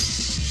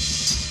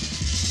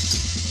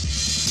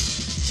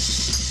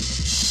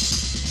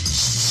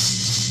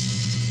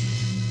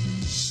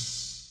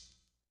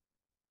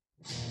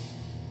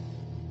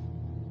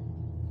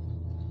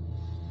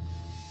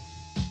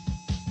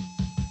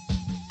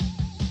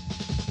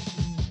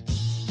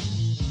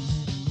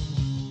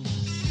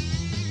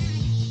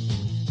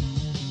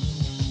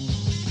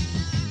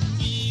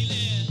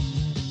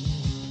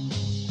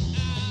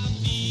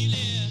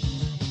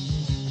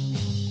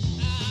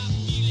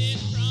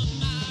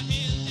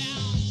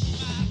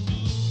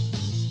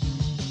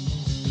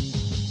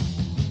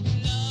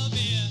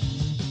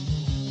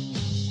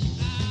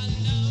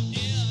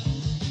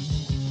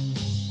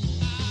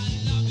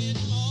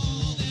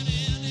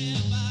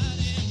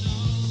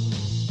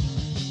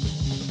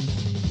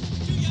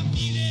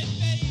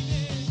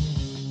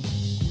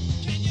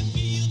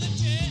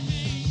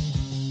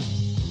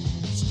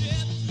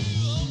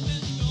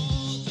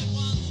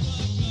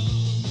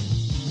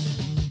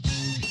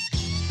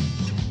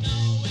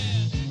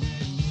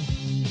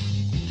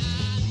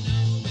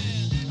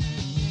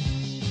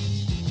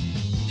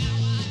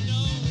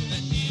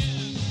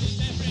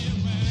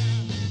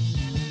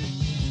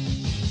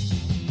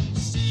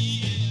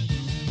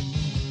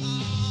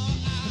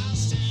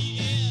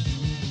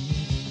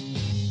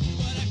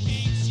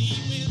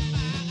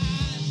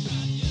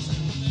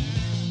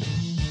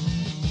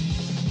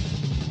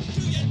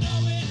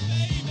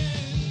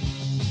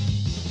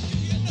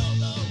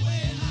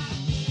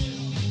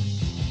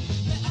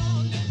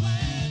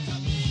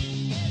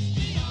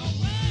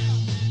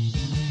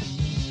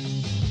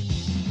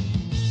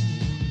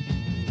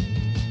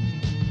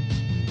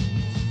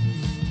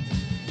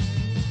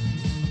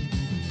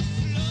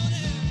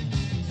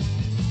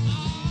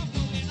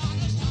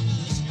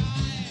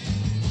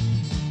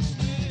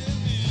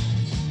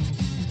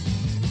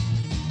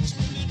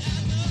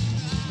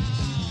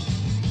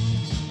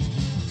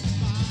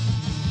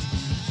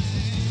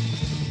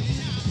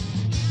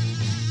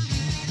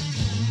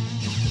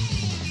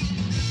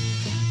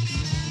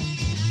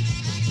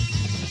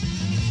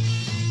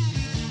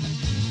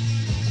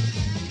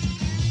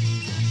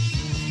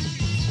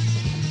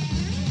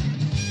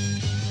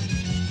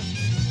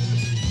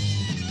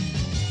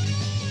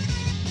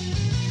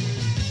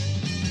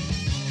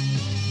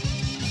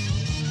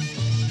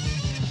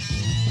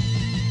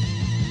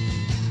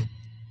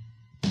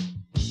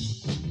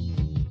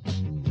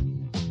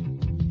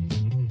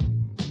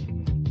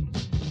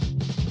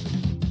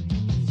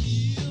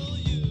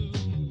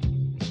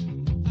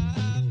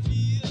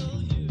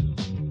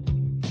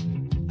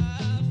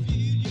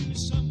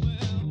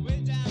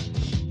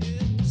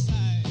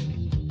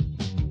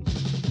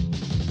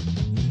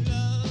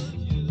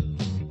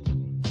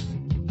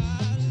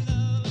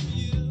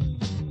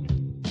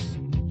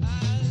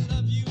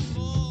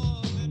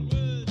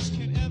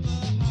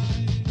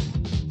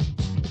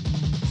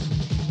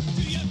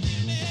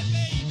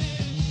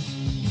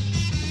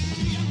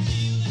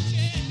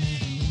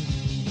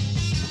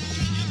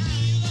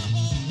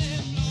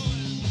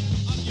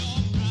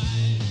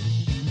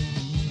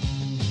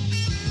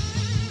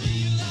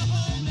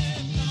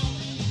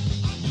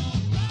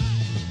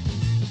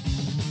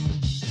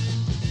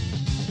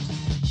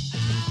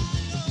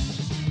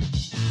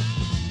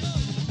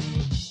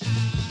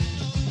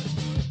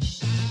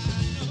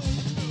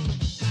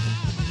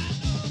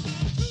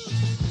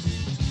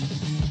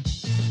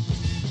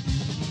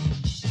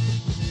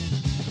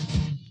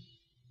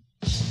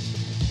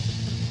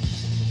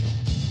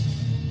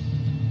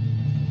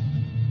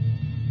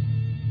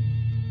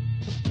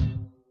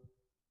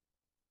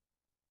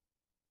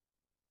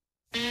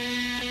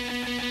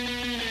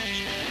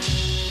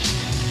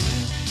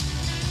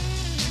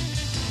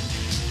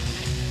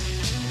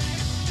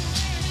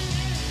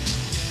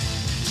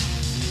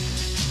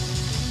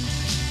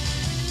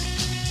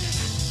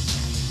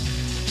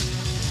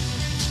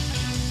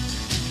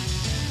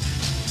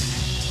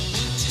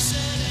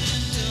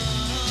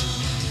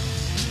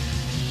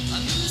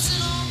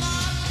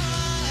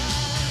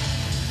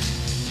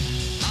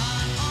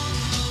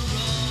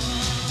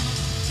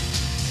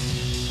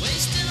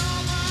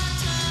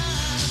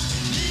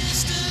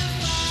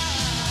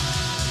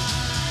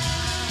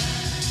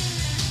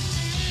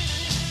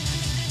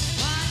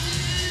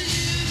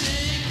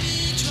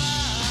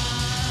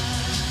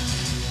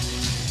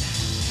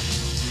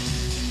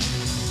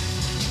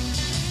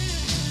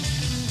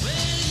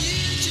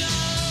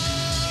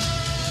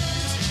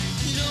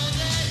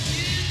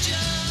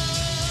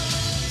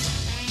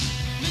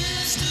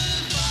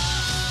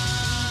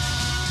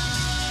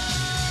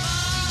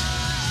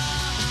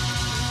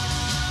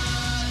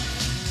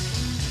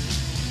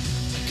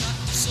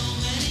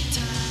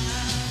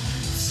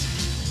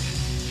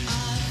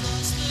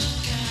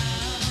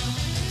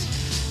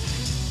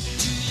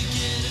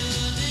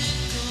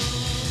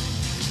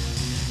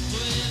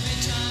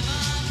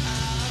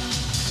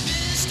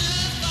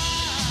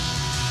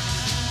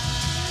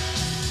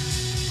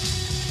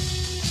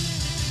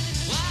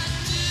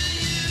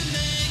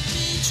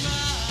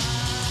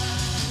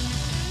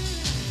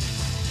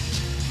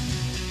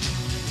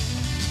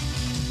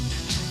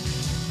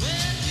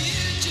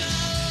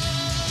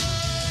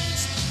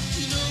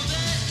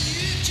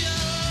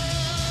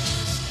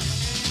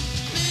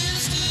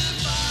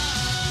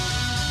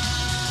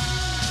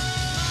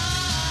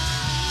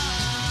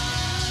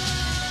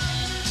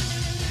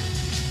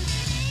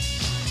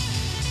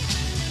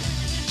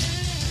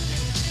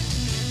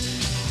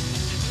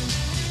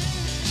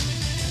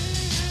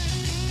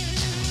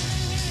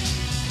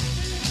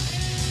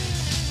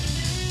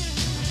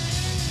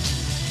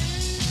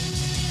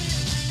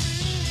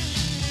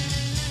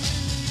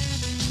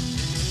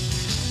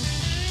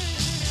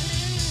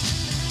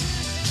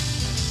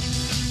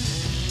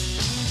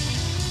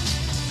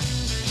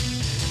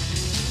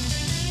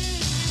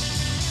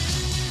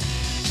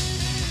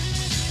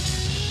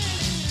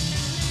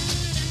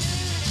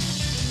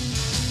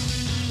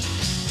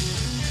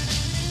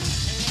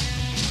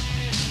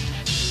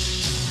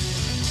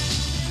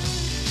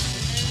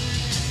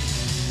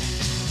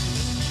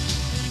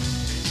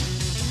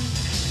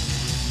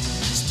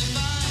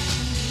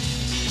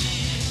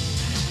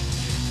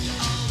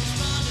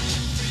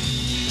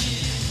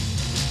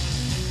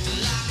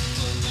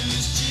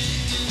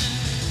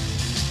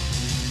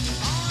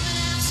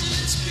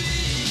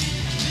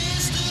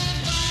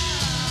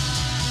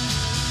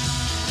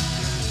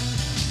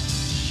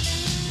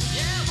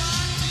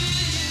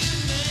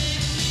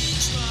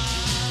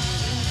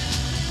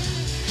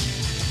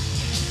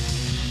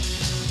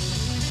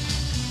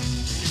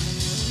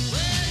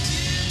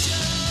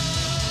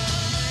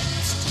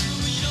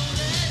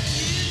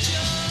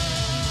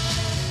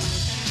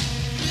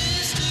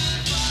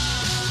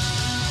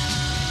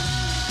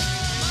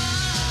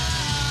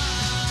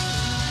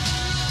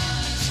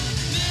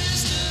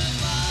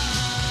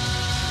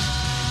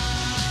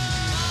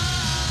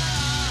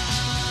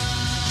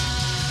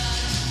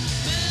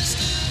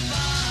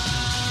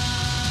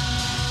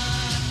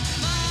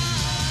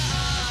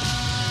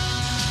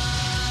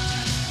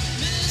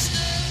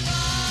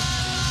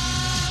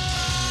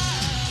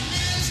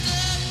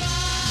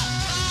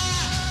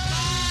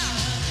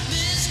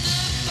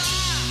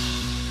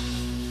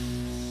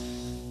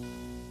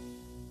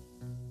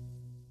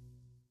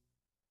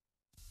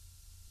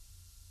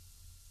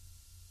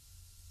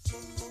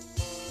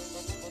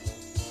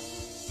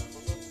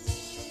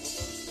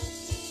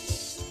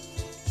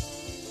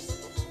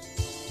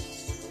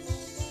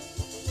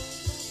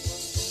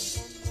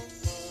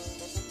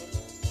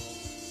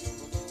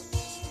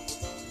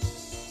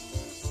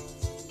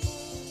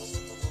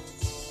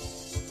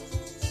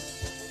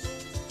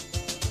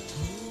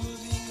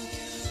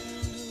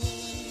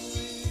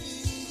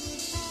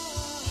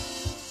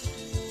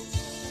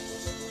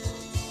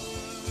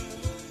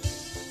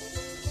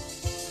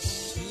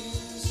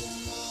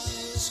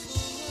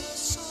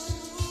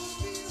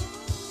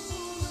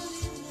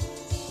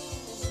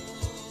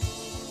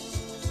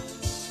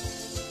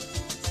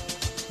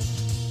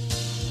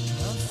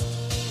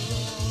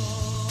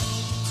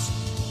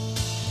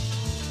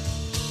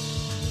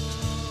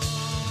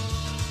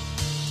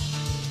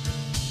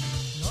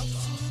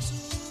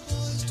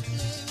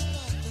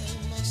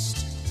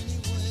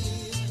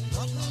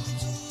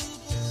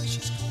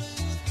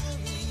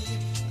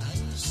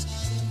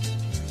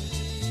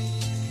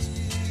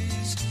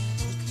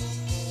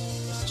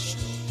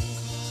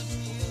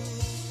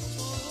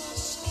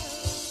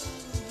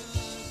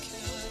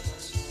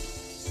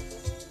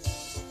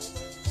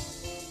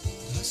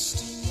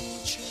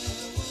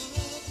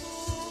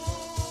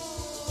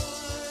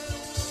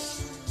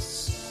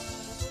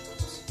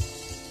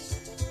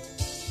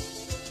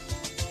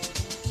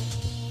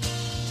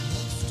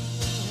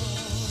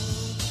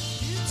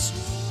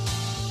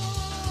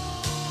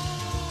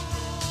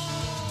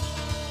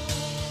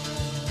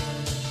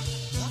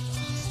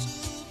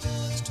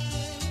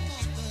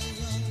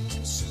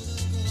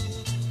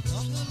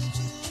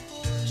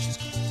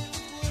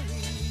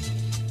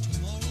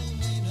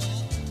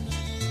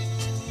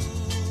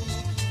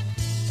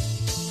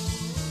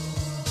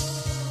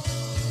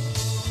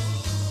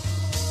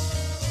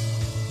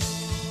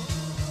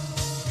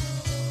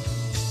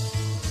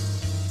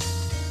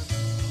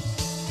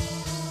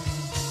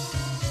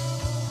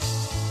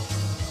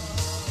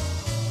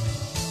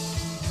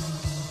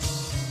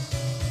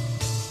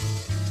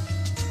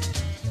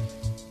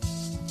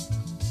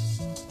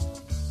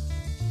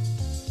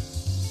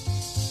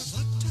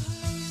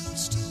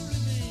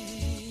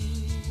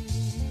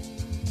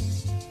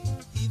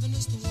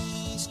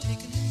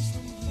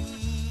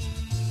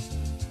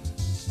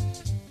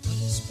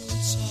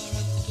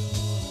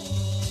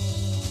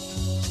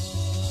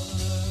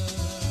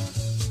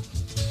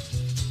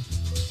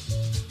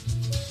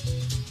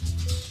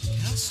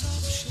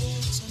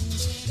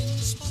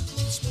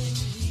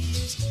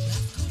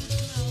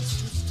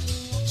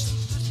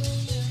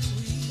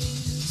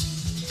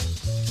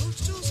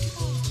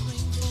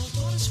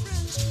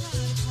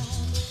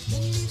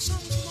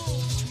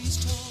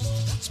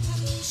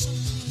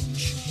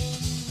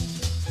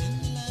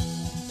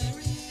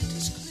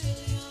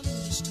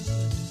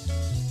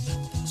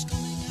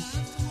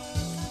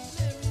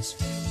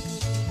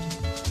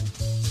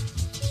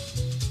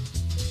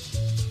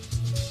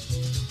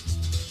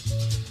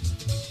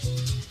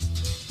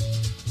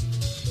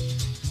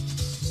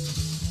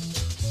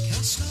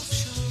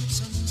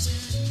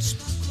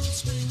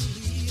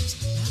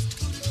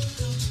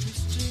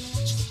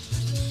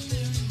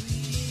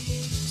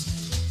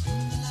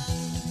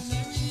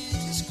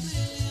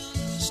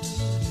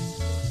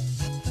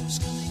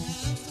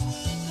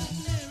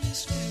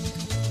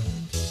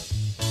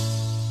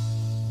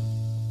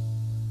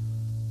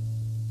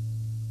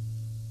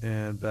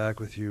 And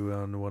back with you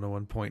on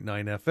 101.9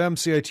 FM,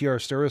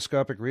 CITR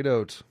Stereoscopic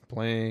Readout,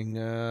 playing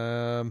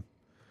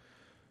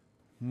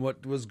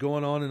what was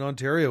going on in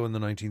Ontario in the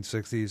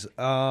 1960s.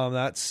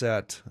 That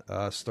set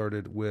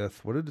started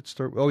with, what did it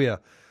start with? Oh, yeah.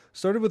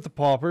 Started with the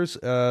Poppers,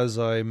 as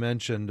I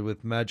mentioned,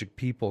 with Magic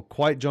People.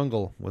 Quiet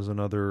Jungle was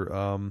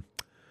another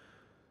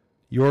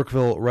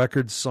Yorkville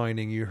Records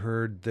signing. You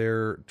heard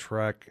their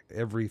track,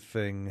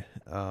 Everything.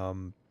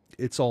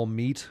 It's All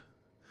Meat.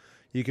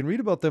 You can read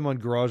about them on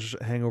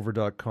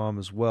GarageHangover.com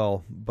as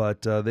well.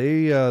 But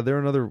they're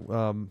another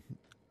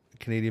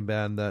Canadian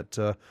band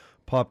that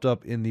popped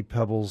up in the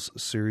Pebbles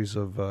series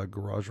of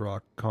garage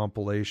rock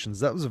compilations.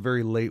 That was a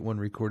very late one,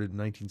 recorded in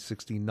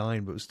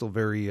 1969, but it was still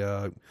very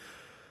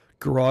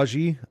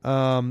garagey.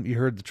 You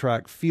heard the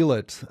track Feel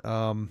It.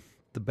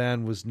 The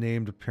band was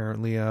named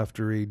apparently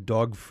after a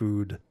dog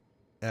food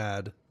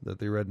ad that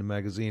they read in a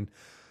magazine.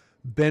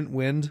 Bent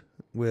Wind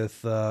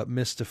with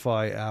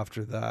Mystify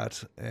after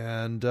that.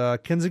 And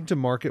Kensington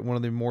Market, one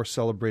of the more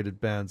celebrated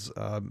bands,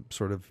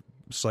 sort of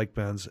psych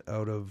bands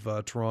out of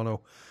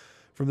Toronto.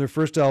 From their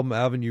first album,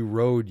 Avenue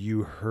Road,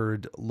 you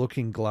heard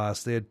Looking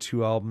Glass. They had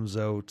 2 albums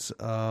out.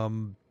 I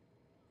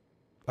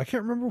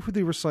can't remember who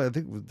they were signed. I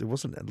think it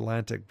wasn't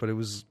Atlantic, but it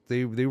was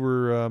they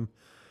were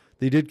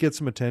they did get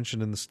some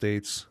attention in the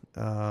States,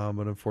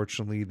 but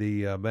unfortunately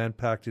the band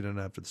packed it in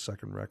after the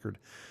second record,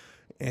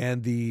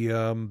 and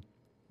the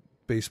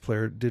bass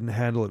player didn't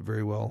handle it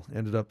very well.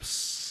 Ended up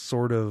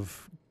sort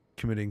of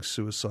committing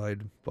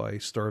suicide by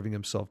starving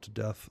himself to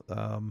death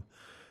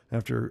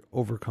after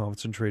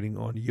over-concentrating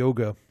on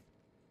yoga.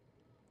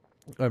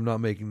 I'm not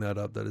making that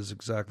up. That is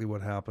exactly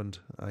what happened.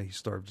 He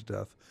starved to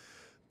death.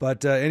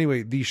 But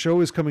anyway, the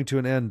show is coming to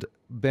an end.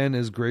 Ben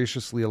has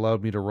graciously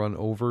allowed me to run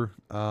over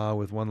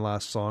with one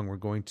last song. We're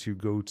going to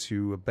go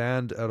to a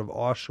band out of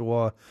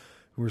Oshawa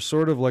who are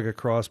sort of like a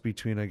cross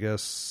between, I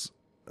guess,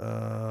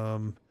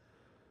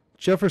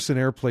 Jefferson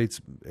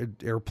Airplates.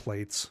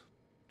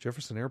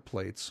 Jefferson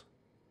Airplates.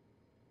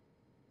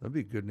 That'd be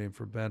a good name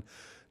for a band.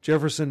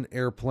 Jefferson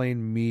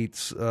Airplane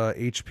meets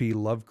H.P.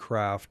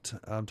 Lovecraft.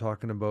 I'm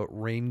talking about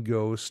Rain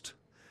Ghost.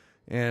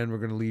 And we're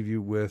going to leave you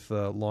with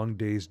Long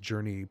Day's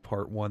Journey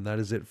Part 1. That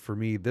is it for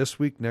me this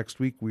week. Next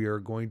week, we are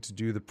going to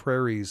do the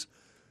prairies,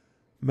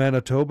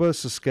 Manitoba,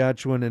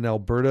 Saskatchewan, and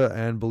Alberta.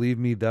 And believe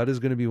me, that is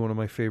going to be one of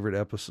my favorite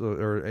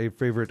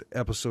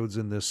episodes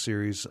in this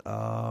series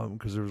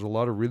because there was a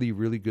lot of really,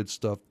 really good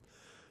stuff.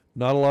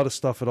 Not a lot of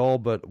stuff at all,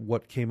 but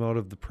what came out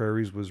of the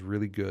prairies was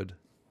really good,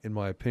 in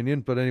my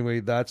opinion. But anyway,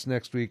 that's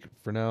next week.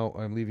 For now,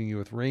 I'm leaving you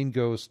with Rain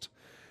Ghost.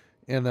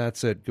 And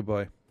that's it.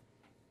 Goodbye.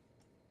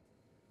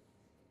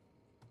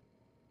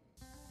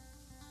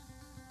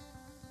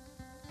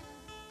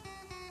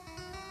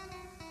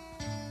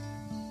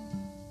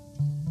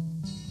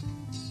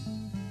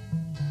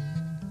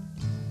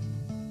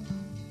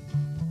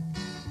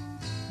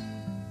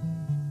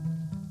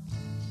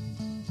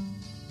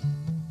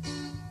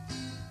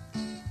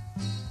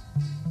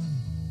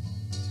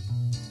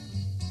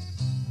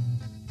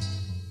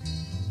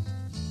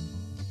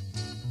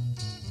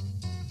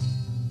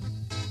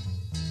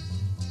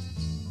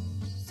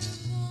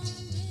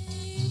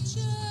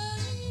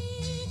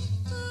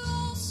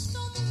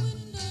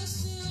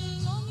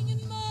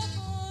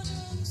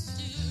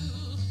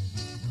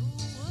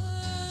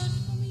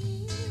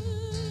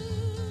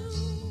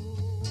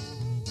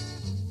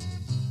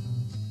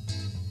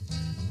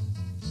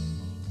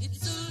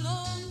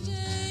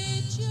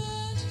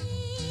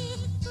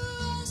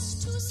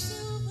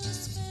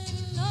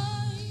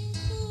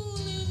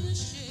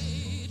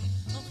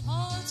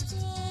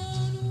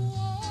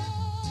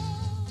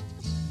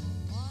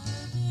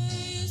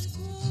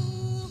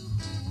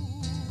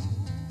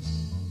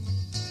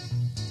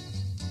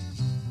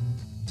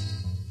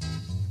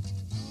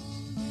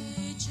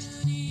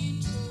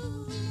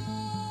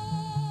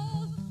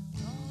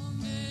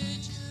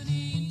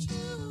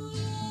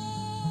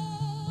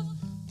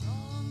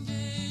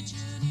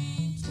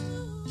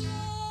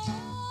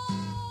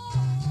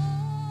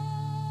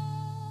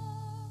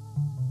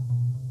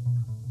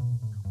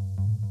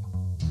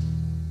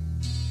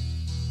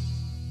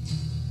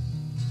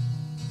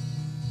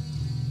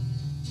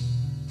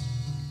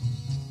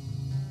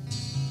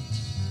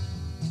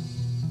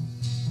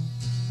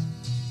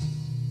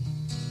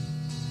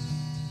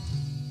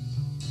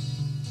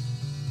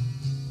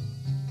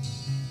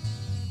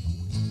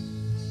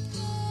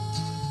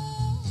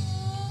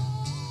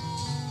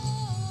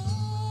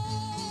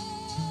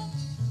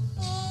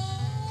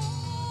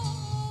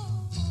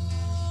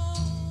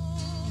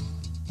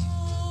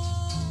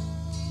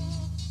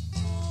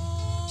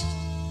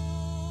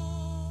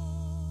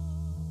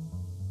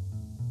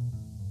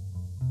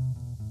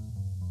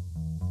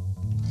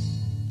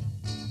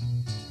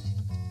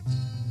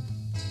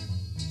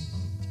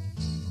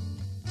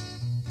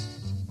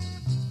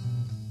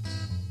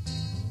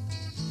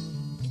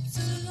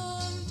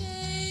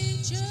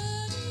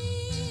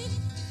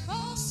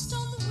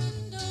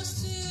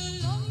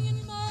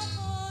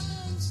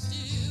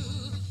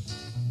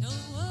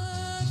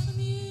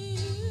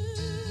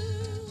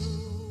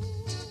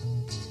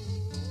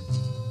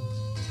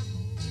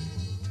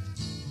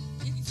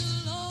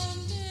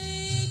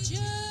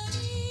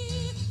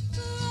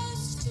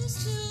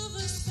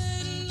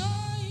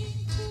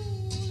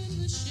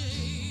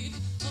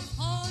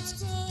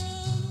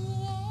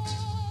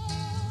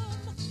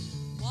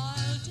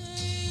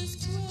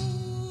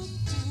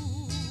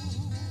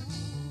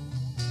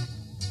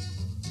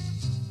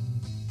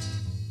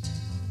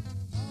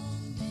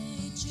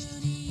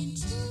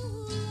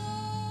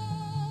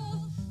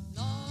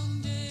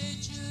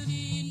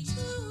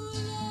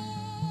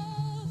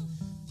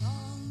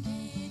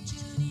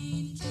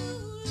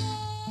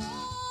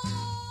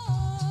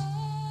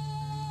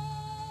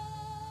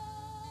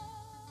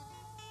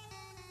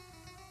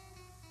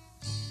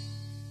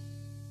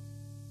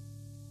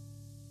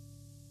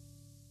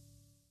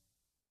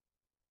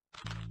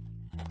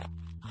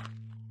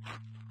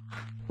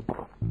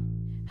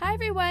 Hi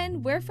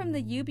everyone, we're from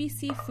the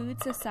UBC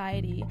Food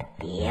Society.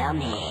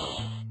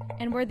 Yummy!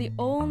 And we're the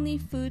only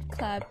food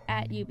club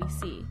at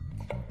UBC.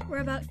 We're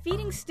about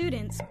feeding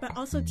students, but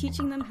also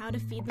teaching them how to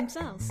feed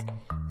themselves.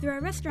 Through our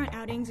restaurant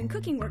outings and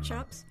cooking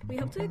workshops, we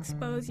hope to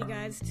expose you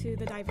guys to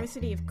the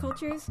diversity of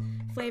cultures,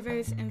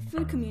 flavors, and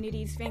food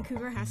communities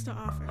Vancouver has to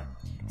offer.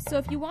 So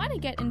if you want to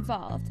get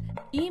involved,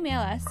 email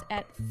us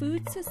at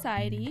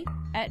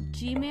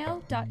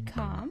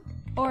foodsociety@gmail.com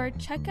or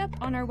check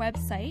up on our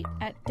website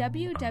at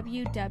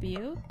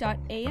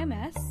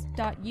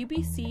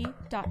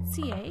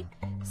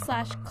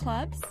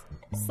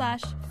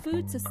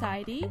www.ams.ubc.ca/clubs/food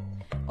society,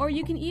 or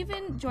you can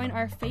even join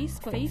our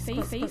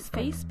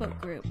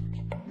Facebook group.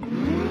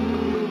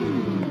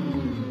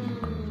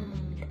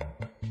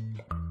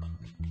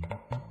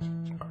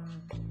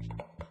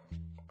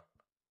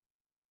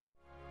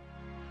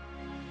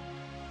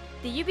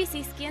 The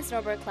UBC Ski and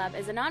Snowboard Club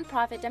is a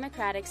non-profit,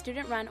 democratic,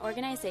 student-run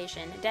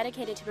organization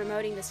dedicated to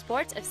promoting the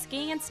sports of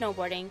skiing and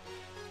snowboarding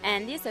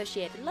and the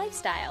associated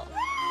lifestyle.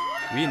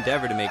 We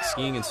endeavor to make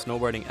skiing and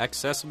snowboarding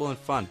accessible and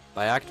fun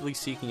by actively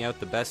seeking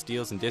out the best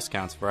deals and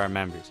discounts for our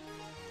members,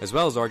 as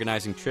well as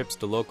organizing trips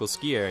to local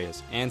ski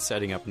areas and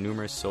setting up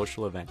numerous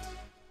social events.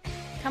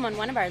 Come on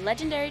one of our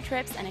legendary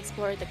trips and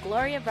explore the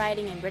glory of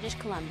riding in British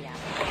Columbia.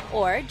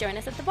 Or join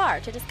us at the bar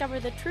to discover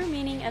the true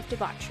meaning of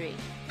debauchery.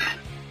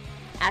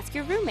 Ask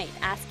your roommate,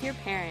 ask your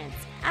parents,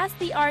 ask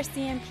the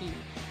RCMP.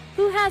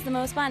 Who has the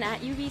most fun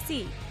at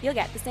UBC? You'll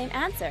get the same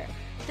answer.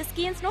 The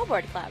Ski and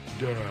Snowboard Club.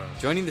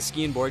 Joining the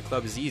Ski and Board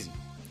Club is easy.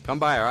 Come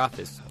by our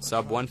office,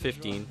 sub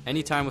 115,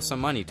 anytime with some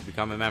money to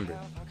become a member.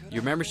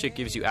 Your membership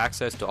gives you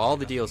access to all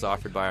the deals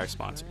offered by our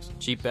sponsors,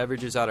 cheap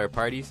beverages at our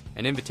parties,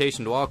 an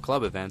invitation to all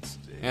club events,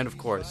 and of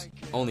course,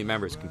 only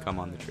members can come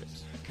on the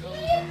trips.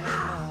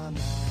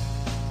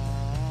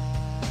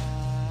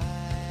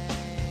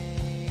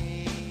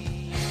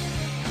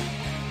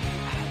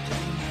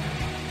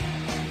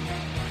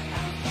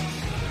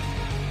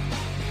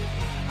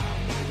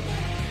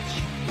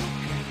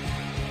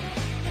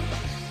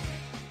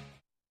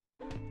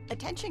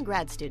 Attention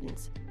grad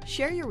students.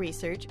 Share your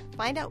research,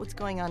 find out what's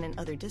going on in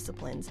other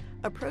disciplines,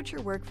 approach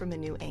your work from a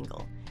new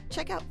angle.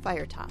 Check out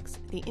Fire Talks,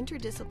 the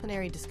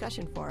interdisciplinary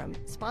discussion forum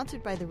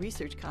sponsored by the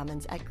Research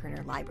Commons at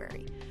Kerner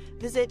Library.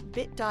 Visit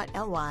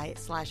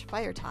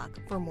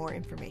bit.ly/firetalk for more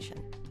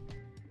information.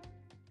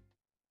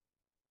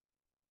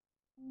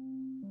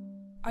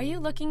 Are you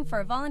looking for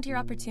a volunteer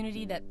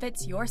opportunity that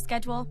fits your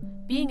schedule?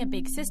 Being a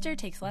big sister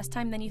takes less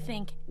time than you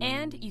think,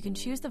 and you can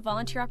choose the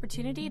volunteer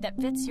opportunity that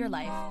fits your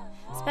life.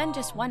 Spend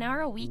just 1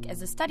 hour a week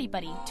as a study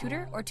buddy,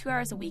 tutor, or 2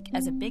 hours a week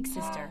as a big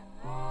sister.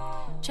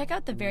 Check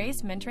out the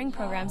various mentoring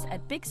programs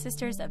at Big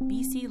Sisters of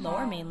BC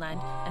Lower Mainland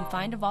and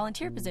find a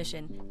volunteer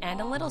position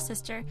and a little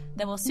sister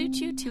that will suit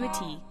you to a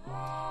T.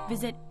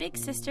 Visit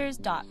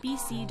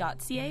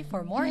bigsisters.bc.ca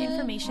for more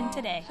information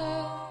today.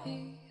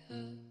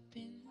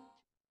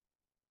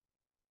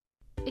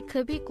 It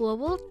could be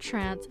global,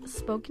 trance,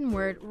 spoken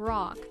word,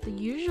 rock, the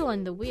usual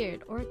and the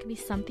weird, or it could be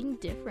something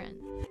different.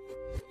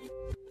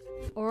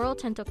 Oral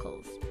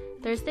Tentacles,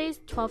 Thursdays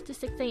 12 to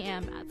 6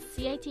 a.m. at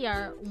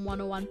CITR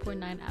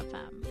 101.9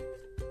 FM.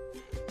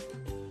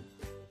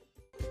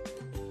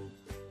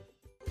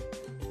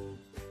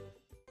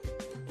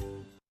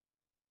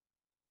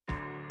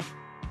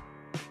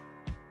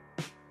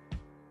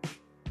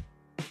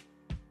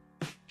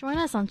 Join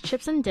us on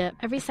Chips and Dip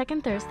every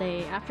second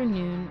Thursday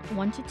afternoon,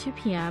 1 to 2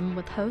 p.m.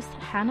 with host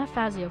Hannah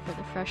Fazio for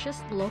the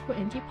freshest local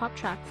indie pop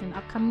tracks and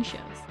upcoming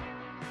shows.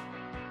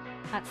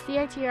 At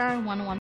CITR 101.